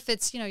things, or if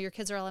it's, you know, your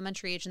kids are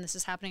elementary age and this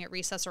is happening at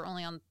recess or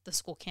only on the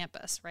school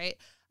campus, right?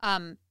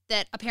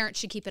 That a parent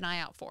should keep an eye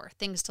out for,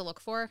 things to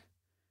look for.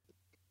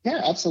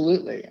 Yeah,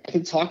 absolutely. I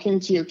think talking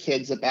to your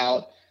kids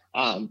about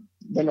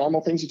the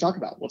normal things you talk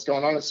about. What's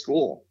going on at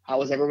school? How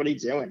was everybody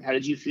doing? How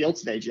did you feel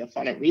today? Did you have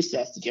fun at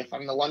recess? Did you have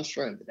fun in the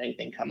lunchroom? Did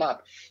anything come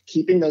up?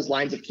 Keeping those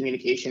lines of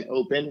communication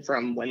open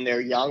from when they're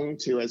young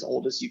to as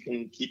old as you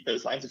can keep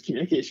those lines of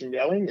communication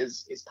going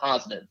is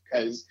positive,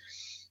 because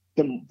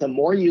the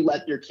more you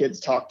let your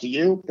kids talk to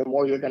you, the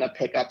more you're going to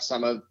pick up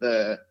some of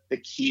the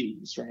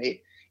cues,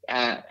 right?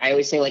 I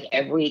always say, like,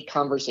 every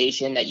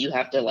conversation that you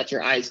have to let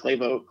your eyes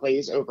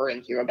glaze over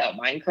and hear about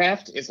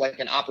Minecraft is like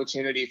an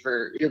opportunity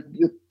for you're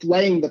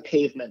laying the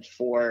pavement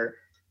for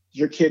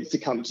your kids to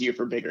come to you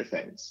for bigger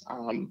things.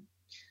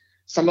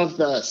 Some of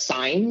the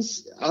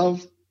signs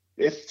of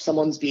if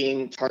someone's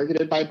being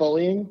targeted by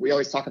bullying, we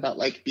always talk about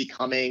like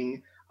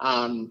becoming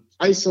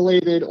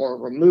isolated or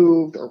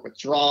removed or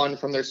withdrawn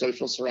from their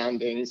social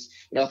surroundings.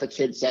 You know, if a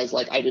kid says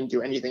like, I didn't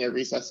do anything at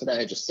recess today,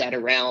 I just sat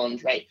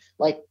around, right?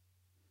 Like,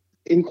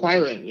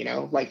 inquiring, you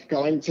know, like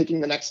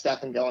taking the next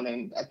step and going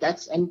in.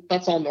 That's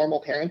all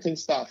normal parenting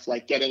stuff,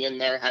 like getting in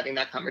there, having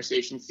that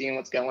conversation, seeing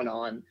what's going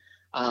on.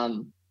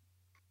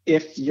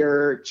 If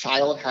your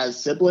child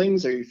has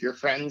siblings or if you're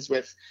friends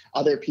with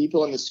other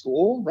people in the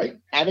school, right,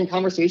 having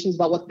conversations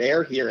about what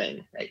they're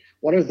hearing, right?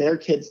 What are their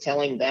kids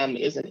telling them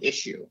is an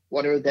issue?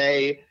 What are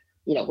they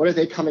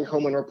coming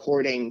home and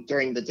reporting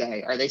during the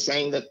day? Are they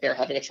saying that they're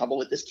having trouble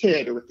with this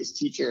kid or with this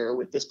teacher or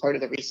with this part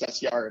of the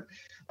recess yard?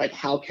 Like,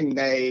 how can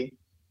they,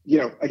 you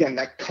know, again,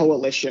 that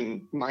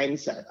coalition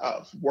mindset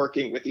of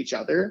working with each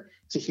other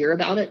to hear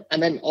about it,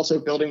 and then also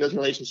building those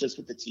relationships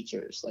with the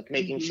teachers, like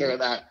making sure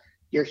that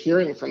you're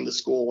hearing from the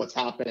school what's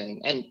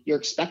happening and you're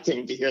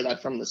expecting to hear that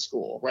from the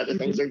school, whether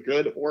things are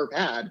good or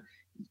bad.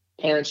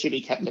 Parents should be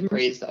kept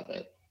appraised of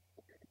it.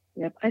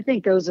 Yep, I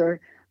think those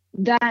are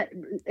that,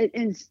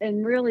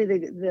 and really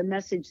the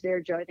message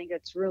there, Joe, I think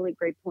that's really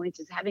great points,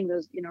 is having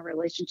those, you know,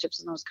 relationships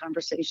and those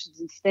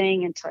conversations and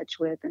staying in touch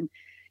with, and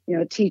you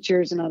know,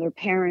 teachers and other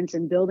parents,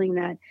 and building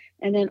that.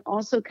 And then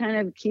also kind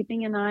of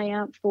keeping an eye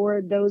out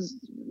for those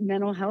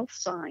mental health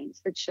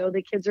signs that show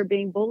the kids are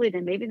being bullied.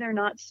 And maybe they're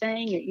not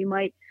saying it. You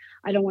might,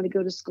 I don't want to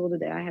go to school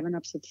today, I have an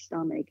upset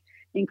stomach,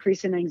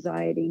 increase in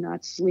anxiety,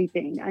 not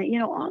sleeping, you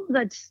know, all of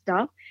that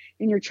stuff.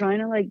 And you're trying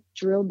to like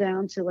drill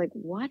down to like,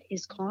 what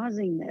is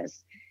causing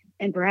this?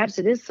 And perhaps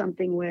it is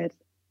something with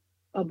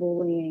a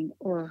bullying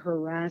or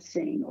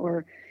harassing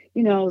or,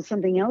 you know,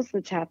 something else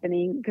that's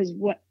happening. Because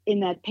what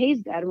in that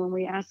pays data, when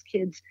we ask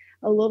kids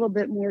a little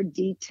bit more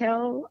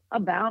detail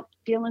about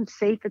feeling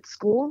safe at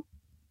school,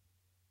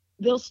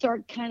 they'll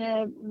start kind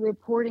of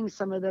reporting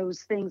some of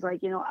those things,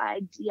 like, you know,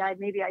 I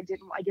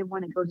didn't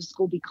want to go to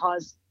school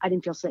because I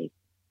didn't feel safe,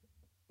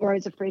 or I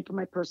was afraid for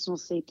my personal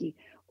safety,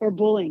 or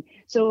bullying.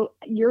 So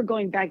you're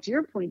going back to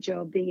your point,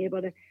 Joe, being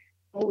able to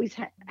always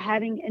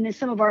having, and in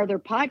some of our other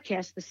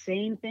podcasts, the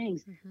same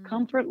things,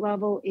 comfort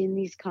level in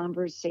these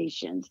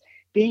conversations,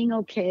 being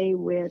okay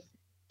with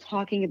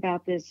talking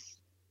about this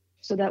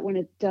so that when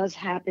it does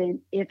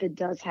happen, if it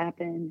does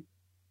happen,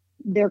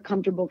 they're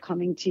comfortable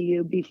coming to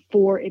you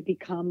before it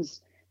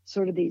becomes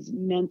sort of these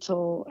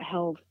mental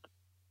health,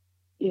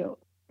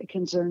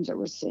 concerns that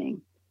we're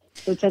seeing.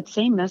 So it's that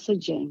same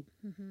messaging.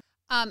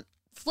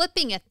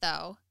 Flipping it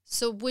though.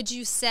 So would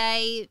you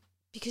say,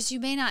 because you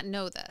may not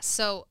know this,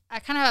 so I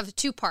kind of have a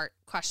two-part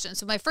question.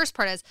 So my first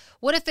part is,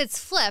 what if it's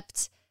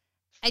flipped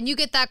and you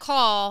get that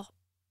call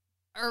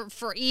or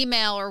for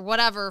email or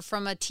whatever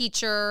from a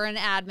teacher or an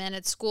admin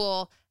at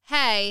school,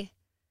 hey,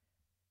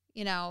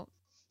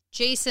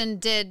 Jason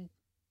did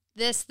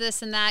this,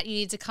 and that. You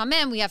need to come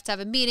in. We have to have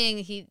a meeting.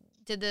 He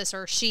did this,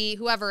 or she,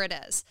 whoever it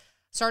is,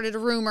 started a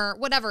rumor,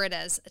 whatever it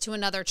is, to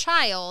another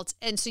child.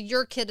 And so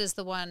your kid is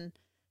the one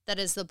that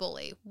is the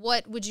bully.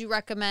 What would you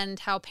recommend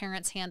how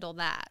parents handle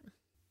that?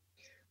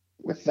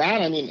 With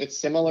that, I mean, it's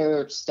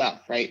similar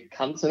stuff, right?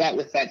 Come to that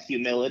with that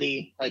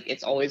humility. Like,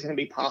 it's always going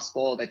to be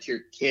possible that your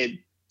kid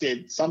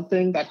did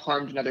something that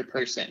harmed another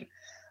person.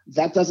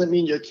 That doesn't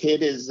mean your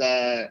kid is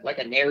like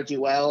a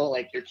ne'er-do-well,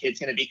 like your kid's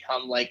going to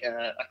become like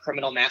a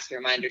criminal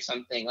mastermind or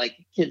something. Like,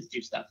 kids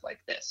do stuff like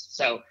this.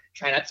 So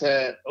try not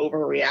to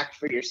overreact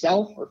for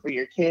yourself or for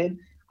your kid.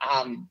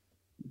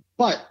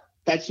 But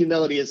that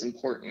humility is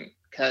important,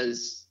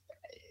 because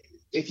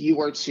if you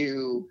were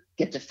to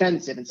get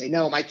defensive and say,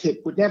 no, my kid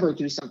would never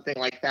do something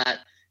like that,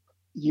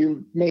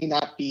 you may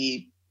not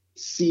be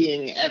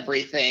seeing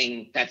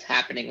everything that's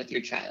happening with your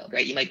child,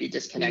 right? You might be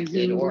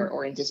disconnected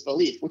or in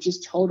disbelief, which is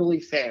totally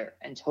fair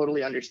and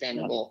totally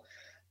understandable.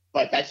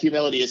 But that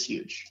humility is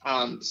huge.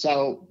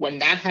 So when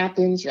that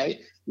happens, right,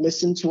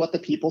 listen to what the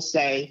people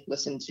say,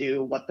 listen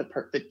to what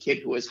the kid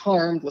who was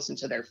harmed, listen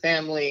to their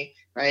family,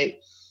 right?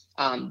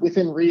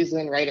 Within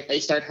reason, right? If they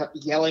start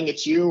yelling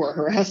at you or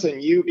harassing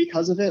you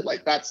because of it,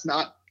 like that's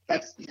not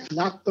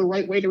the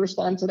right way to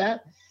respond to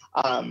that.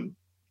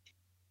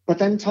 But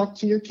then talk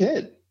to your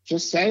kid.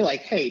 Just say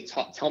like, hey,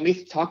 talk to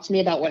me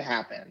about what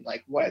happened.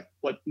 Like what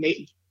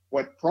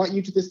brought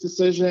you to this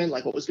decision?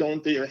 Like what was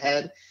going through your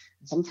head?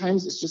 And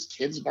sometimes it's just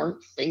kids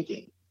weren't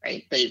thinking,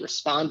 right? They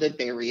responded,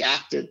 they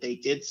reacted, they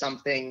did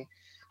something,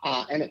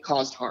 and it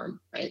caused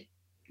harm, right?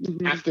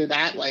 Mm-hmm. After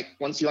that, like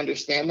once you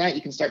understand that,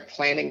 you can start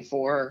planning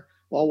for,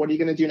 well, what are you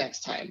going to do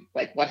next time?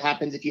 Like what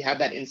happens if you have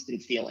that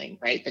instant feeling,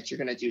 right? That you're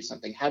going to do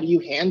something. How do you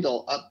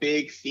handle a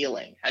big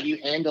feeling? How do you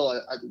handle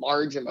a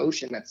large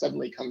emotion that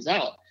suddenly comes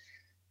out?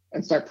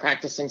 And start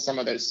practicing some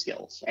of those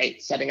skills,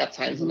 right? Setting up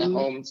times in the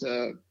home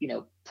to,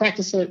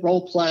 practice it,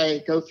 role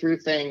play, go through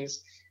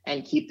things,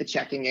 and keep the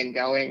checking in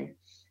going.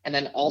 And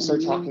then also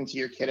talking to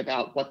your kid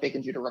about what they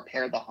can do to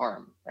repair the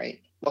harm, right?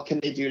 What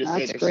can they do to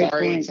say they're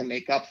sorry, to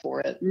make up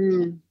for it?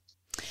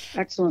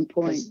 Excellent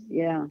point.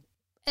 Yeah.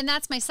 And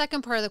that's my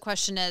second part of the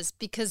question is,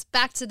 because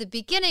back to the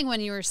beginning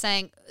when you were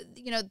saying,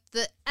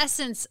 the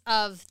essence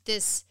of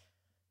this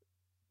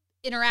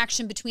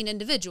interaction between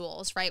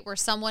individuals, right, where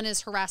someone is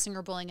harassing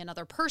or bullying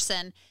another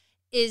person,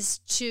 is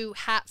to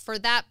have for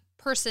that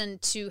person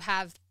to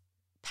have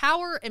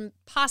power and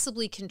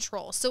possibly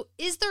control. So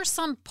is there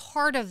some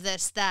part of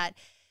this that,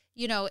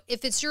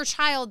 if it's your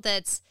child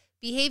that's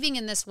behaving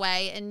in this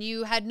way and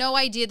you had no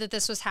idea that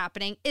this was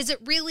happening, is it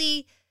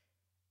really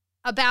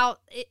about,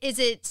 is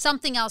it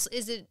something else?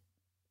 Is it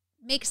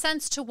make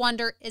sense to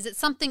wonder, is it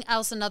something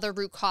else, another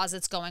root cause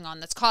that's going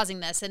on that's causing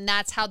this? And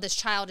that's how this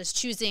child is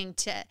choosing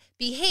to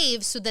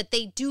behave so that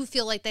they do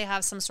feel like they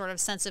have some sort of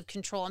sense of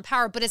control and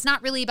power, but it's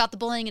not really about the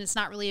bullying and it's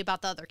not really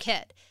about the other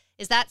kid.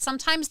 Is that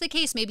sometimes the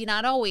case? Maybe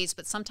not always,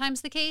 but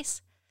sometimes the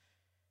case?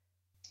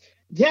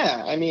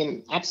 Yeah, I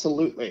mean,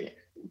 absolutely.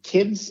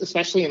 Kids,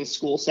 especially in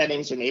school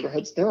settings or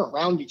neighborhoods, they're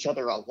around each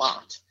other a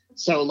lot.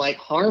 So like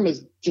harm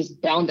is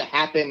just bound to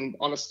happen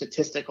on a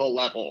statistical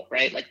level,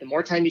 right? Like the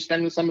more time you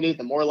spend with somebody,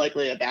 the more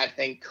likely a bad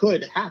thing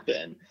could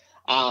happen.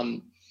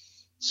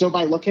 So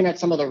by looking at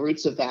some of the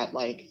roots of that,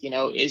 like,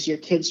 is your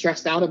kid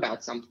stressed out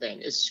about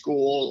something? Is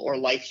school or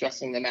life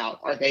stressing them out?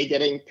 Are they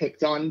getting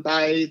picked on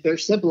by their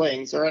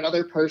siblings or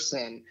another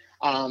person?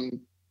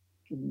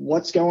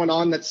 What's going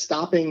on that's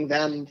stopping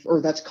them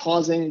or that's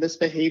causing this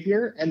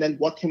behavior? And then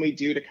what can we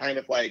do to kind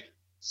of like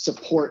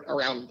support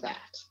around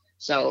that?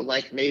 So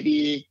like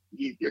maybe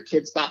your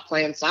kids stop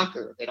playing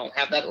soccer. They don't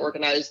have that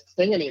organized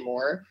thing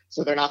anymore.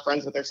 So they're not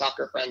friends with their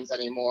soccer friends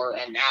anymore.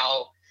 And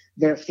now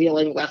they're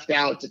feeling left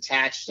out,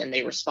 detached, and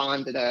they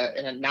respond in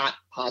a not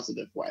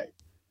positive way.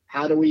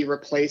 How do we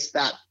replace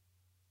that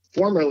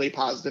formerly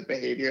positive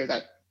behavior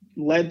that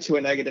led to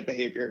a negative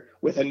behavior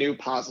with a new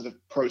positive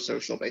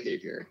pro-social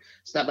behavior?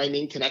 So that might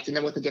mean connecting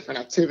them with a different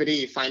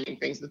activity, finding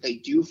things that they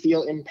do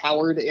feel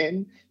empowered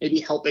in, maybe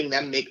helping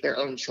them make their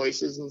own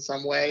choices in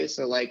some way.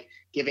 So like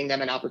giving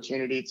them an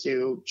opportunity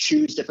to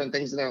choose different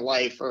things in their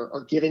life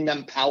or giving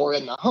them power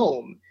in the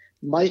home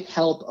might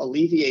help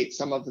alleviate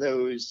some of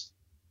those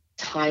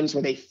times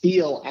where they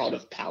feel out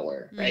of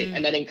power, right?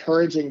 And then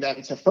encouraging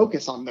them to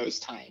focus on those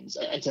times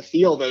and to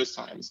feel those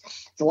times.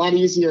 It's a lot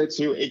easier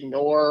to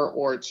ignore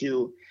or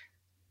to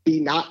be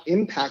not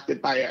impacted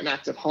by an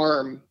act of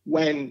harm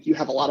when you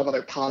have a lot of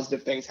other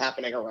positive things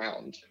happening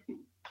around.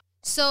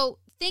 So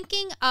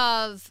thinking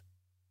of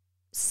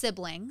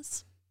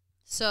siblings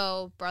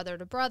So brother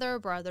to brother,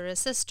 brother to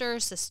sister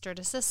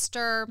to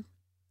sister,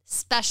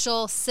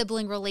 special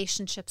sibling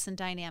relationships and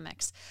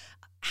dynamics.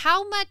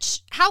 How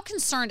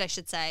concerned, I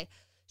should say,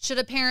 should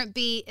a parent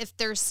be if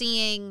they're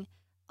seeing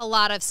a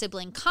lot of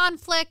sibling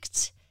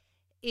conflict?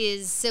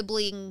 Is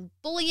sibling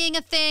bullying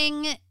a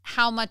thing?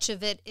 How much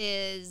of it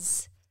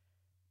is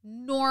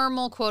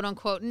normal, quote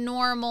unquote,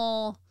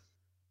 normal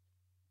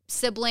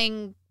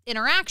sibling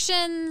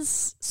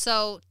interactions?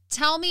 So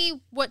tell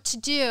me what to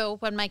do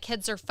when my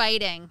kids are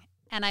fighting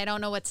and I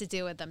don't know what to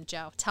do with them,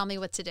 Joe. Tell me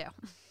what to do.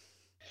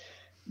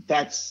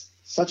 That's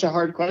such a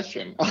hard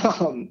question.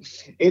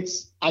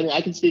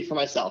 I can speak for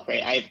myself,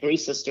 right? I have 3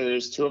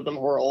 sisters, 2 of them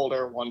who are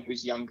older, 1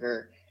 who's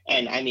younger.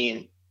 And I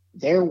mean,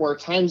 there were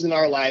times in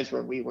our lives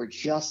where we were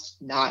just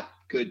not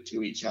good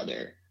to each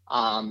other.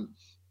 I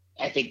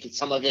think that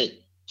some of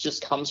it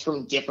just comes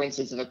from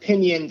differences of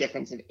opinion,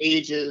 difference of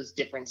ages,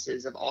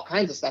 differences of all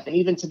kinds of stuff. And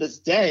even to this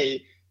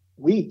day,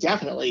 we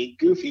definitely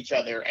goof each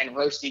other and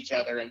roast each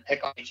other and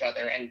pick on each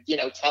other and,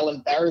 tell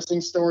embarrassing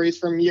stories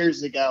from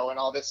years ago and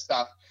all this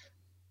stuff.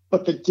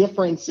 But the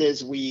difference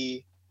is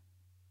we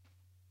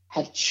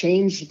have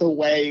changed the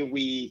way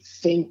we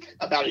think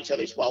about each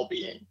other's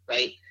well-being,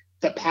 right?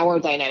 The power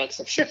dynamics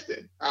have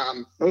shifted.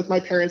 Both my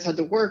parents had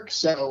to work,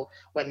 so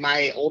when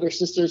my older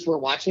sisters were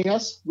watching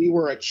us, we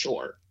were a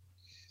chore.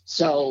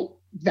 So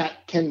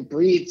that can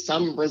breed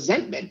some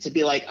resentment to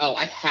be like, oh,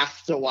 I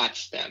have to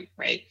watch them,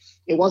 right?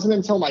 It wasn't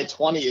until my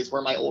 20s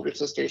where my older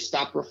sisters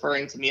stopped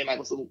referring to me and my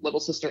little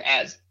sister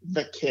as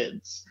the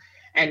kids.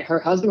 And her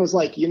husband was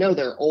like,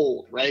 they're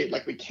old, right?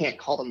 Like, we can't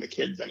call them the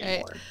kids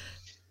anymore. Right.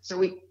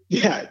 So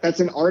that's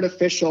an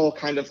artificial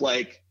kind of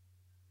like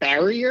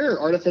barrier,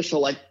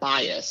 artificial like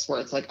bias, where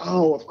it's like,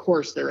 oh, of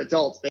course they're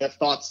adults, they have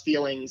thoughts,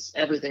 feelings,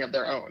 everything of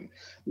their own.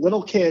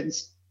 Little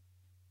kids,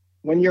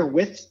 when you're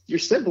with your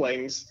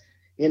siblings,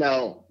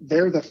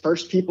 they're the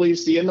first people you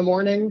see in the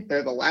morning,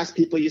 they're the last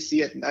people you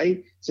see at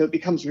night. So it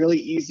becomes really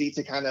easy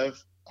to kind of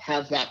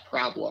have that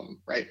problem,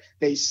 right?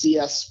 They see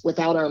us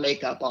without our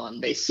makeup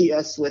on, they see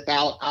us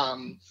without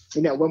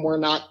when we're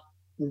not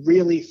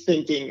really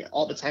thinking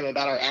all the time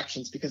about our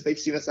actions, because they've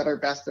seen us at our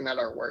best and at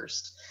our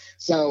worst.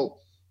 So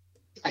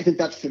I think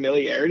that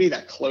familiarity,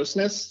 that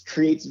closeness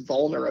creates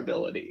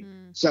vulnerability.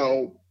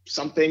 So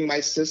something my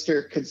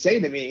sister could say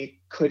to me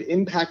could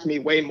impact me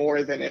way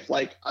more than if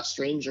like a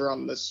stranger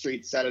on the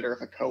street said it or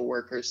if a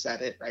coworker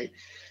said it, right?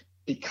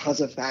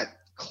 Because of that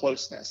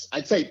closeness.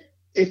 I'd say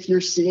if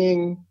you're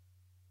seeing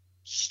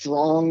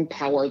strong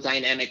power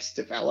dynamics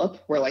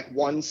develop where like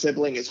one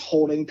sibling is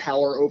holding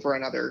power over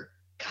another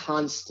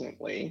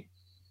constantly,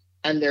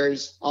 and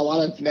there's a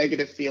lot of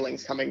negative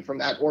feelings coming from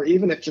that, or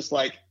even if just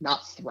like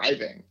not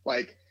thriving,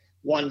 like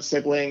one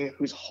sibling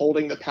who's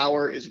holding the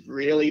power is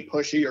really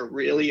pushy or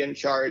really in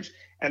charge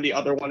and the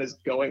other one is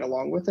going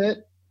along with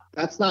it,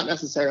 that's not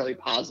necessarily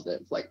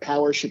positive. Like,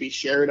 power should be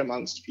shared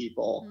amongst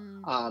people.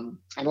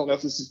 I don't know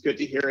if this is good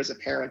to hear as a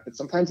parent, but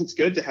sometimes it's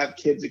good to have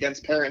kids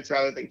against parents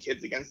rather than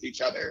kids against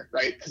each other,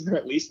 right? Because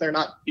at least they're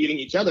not beating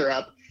each other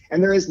up.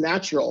 And there is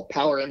natural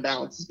power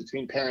imbalances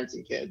between parents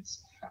and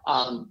kids.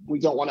 We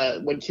don't want to,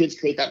 when kids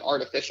create that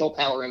artificial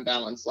power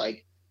imbalance,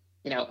 like,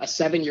 a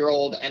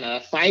 7-year-old and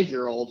a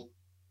 5-year-old,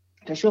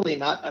 there's really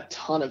not a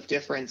ton of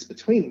difference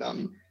between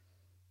them,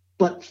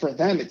 but for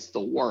them, it's the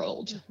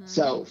world. Mm-hmm.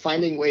 So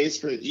finding ways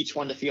for each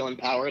one to feel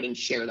empowered and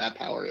share that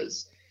power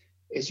is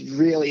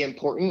really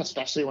important,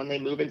 especially when they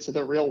move into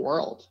the real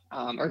world,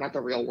 or not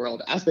the real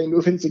world, as they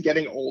move into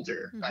getting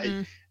older, mm-hmm.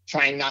 right?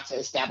 Trying not to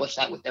establish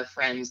that with their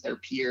friends, their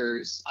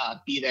peers,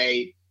 be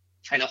they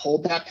trying to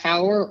hold that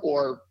power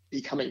or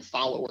becoming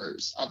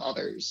followers of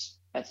others.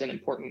 That's an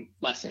important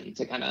lesson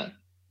to kind of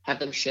have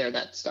them share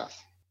that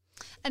stuff.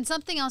 And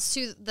something else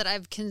too that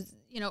I've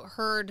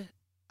heard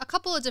a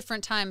couple of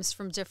different times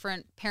from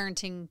different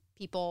parenting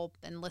people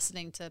and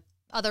listening to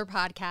other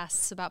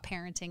podcasts about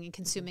parenting and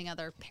consuming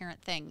other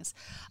parent things,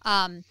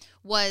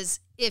 was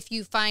if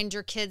you find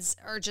your kids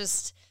are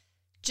just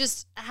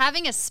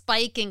having a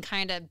spike and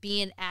kind of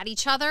being at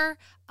each other,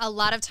 a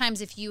lot of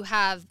times if you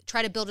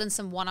try to build in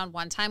some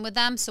one-on-one time with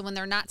them, so when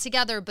they're not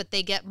together but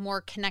they get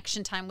more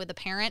connection time with a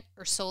parent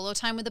or solo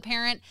time with a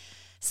parent,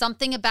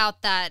 something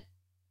about that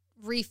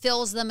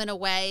refills them in a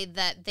way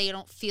that they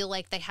don't feel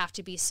like they have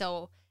to be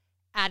so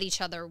at each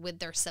other with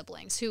their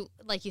siblings, who,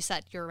 like you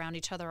said, you're around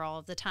each other all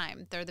of the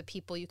time. They're the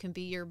people you can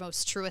be your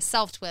most truest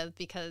self with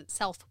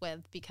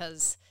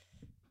because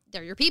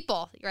they're your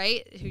people,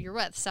 right? Who you're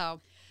with.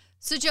 So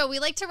Joe, we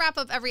like to wrap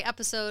up every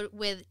episode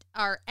with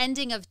our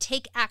ending of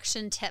take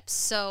action tips.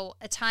 So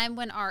a time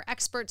when our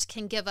experts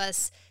can give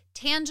us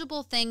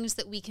tangible things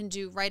that we can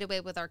do right away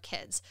with our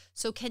kids.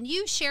 So can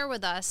you share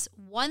with us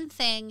one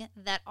thing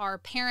that our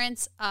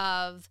parents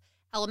of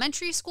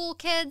elementary school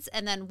kids,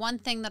 and then one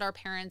thing that our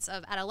parents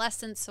of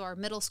adolescents, so our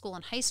middle school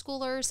and high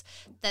schoolers,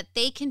 that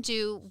they can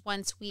do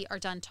once we are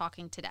done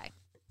talking today?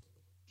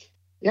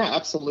 Yeah,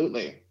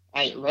 absolutely.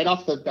 Right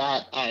off the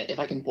bat, if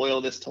I can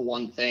boil this to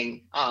one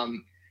thing,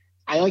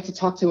 I like to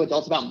talk to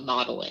adults about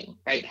modeling,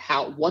 right?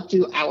 What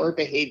do our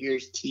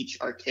behaviors teach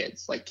our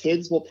kids? Like,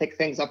 kids will pick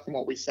things up from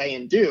what we say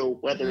and do,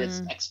 whether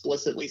it's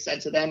explicitly said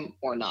to them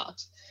or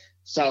not.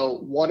 So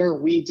what are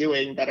we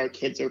doing that our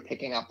kids are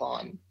picking up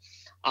on?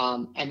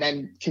 And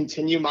then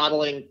continue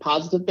modeling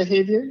positive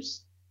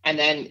behaviors. And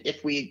then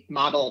if we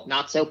model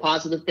not so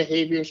positive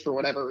behaviors for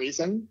whatever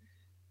reason,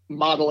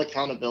 model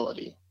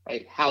accountability,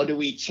 right? How do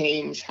we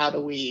change? How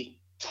do we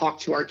talk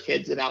to our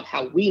kids about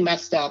how we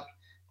messed up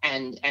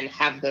and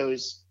have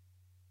those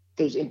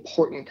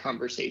important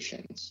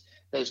conversations,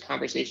 those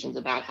conversations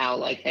about how,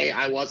 like, hey,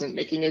 I wasn't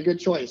making a good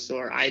choice,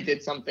 or I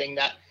did something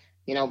that,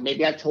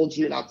 maybe I've told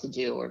you not to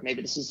do, or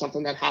maybe this is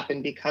something that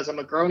happened because I'm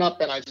a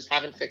grown-up and I just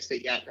haven't fixed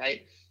it yet,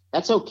 right?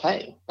 That's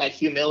okay. That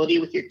humility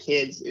with your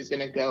kids is going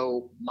to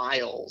go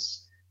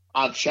miles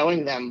of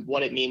showing them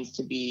what it means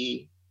to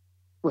be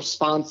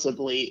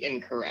responsibly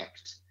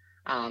incorrect.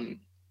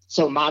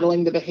 So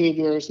modeling the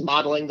behaviors,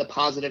 modeling the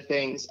positive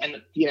things,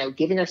 and,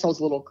 giving ourselves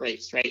a little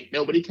grace, right?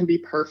 Nobody can be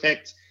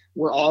perfect.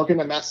 We're all going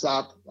to mess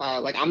up.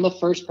 Like, I'm the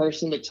first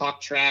person to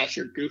talk trash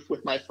or goof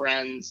with my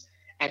friends.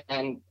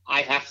 And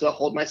I have to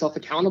hold myself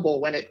accountable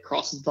when it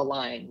crosses the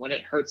line, when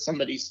it hurts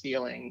somebody's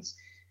feelings.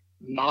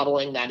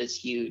 Modeling that is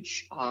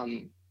huge.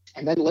 And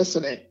then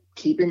listening,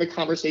 keeping the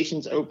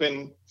conversations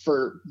open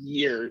for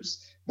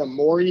years. The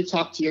more you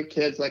talk to your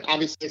kids, like,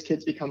 obviously as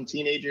kids become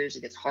teenagers,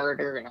 it gets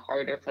harder and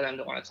harder for them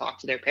to want to talk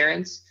to their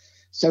parents.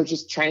 So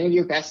just trying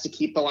your best to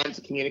keep the lines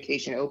of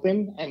communication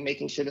open and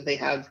making sure that they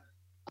have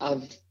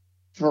a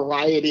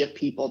variety of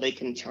people they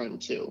can turn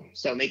to.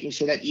 So making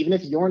sure that even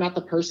if you're not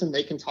the person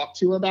they can talk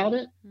to about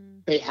it,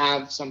 they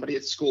have somebody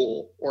at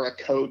school or a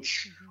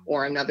coach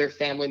or another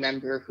family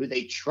member who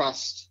they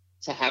trust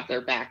to have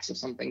their backs if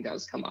something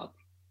does come up.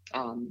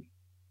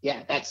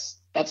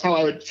 That's how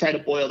I would try to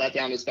boil that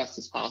down as best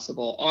as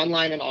possible.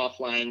 Online and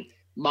offline,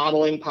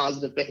 modeling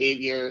positive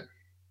behavior,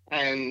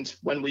 and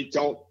when we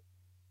don't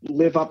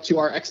live up to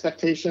our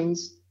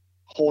expectations,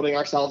 holding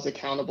ourselves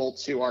accountable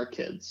to our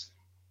kids.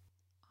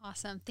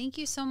 Awesome. Thank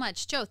you so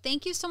much. Joe,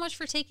 thank you so much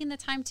for taking the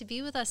time to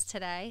be with us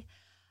today.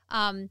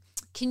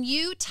 Can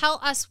you tell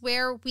us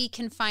where we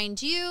can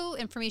find you,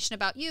 information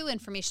about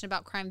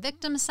Crime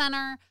Victim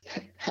Center?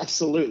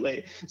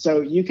 Absolutely.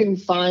 So you can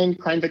find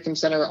Crime Victim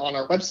Center on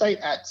our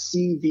website at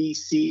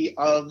cvcofcc.org.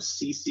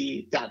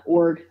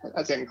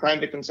 That's in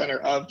Crime Victim Center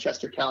of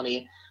Chester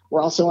County.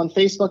 We're also on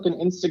Facebook and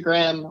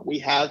Instagram. We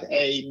have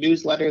a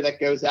newsletter that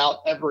goes out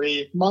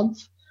every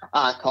month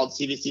called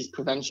CVC's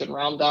Prevention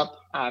Roundup,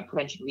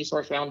 Prevention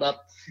Resource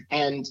Roundup.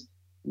 And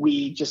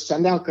we just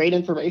send out great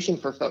information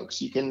for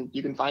folks. You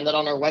can find that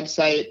on our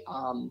website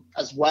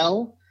as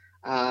well.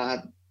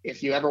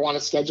 If you ever want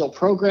to schedule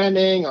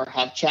programming or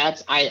have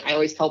chats, I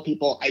always tell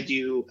people I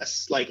do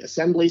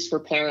assemblies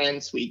for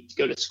parents. We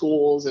go to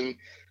schools and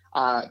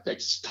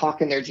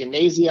talk in their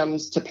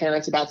gymnasiums to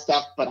parents about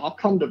stuff, but I'll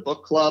come to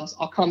book clubs.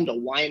 I'll come to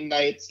wine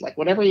nights, like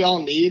whatever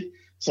y'all need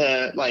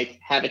to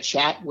have a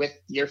chat with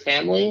your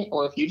family.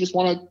 Or if you just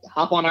want to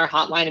hop on our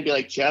hotline and be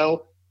like,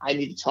 Joe, I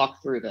need to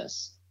talk through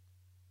this.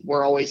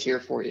 We're always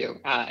here for you.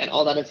 And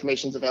all that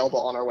information is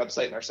available on our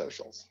website and our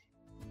socials.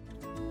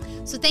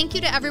 So thank you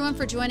to everyone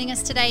for joining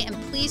us today. And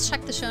please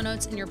check the show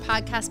notes in your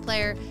podcast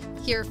player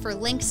here for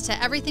links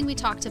to everything we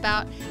talked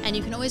about. And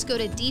you can always go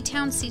to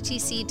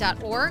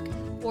dtownctc.org,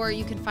 or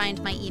you can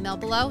find my email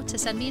below to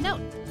send me a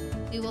note.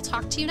 We will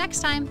talk to you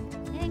next time.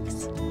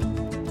 Thanks.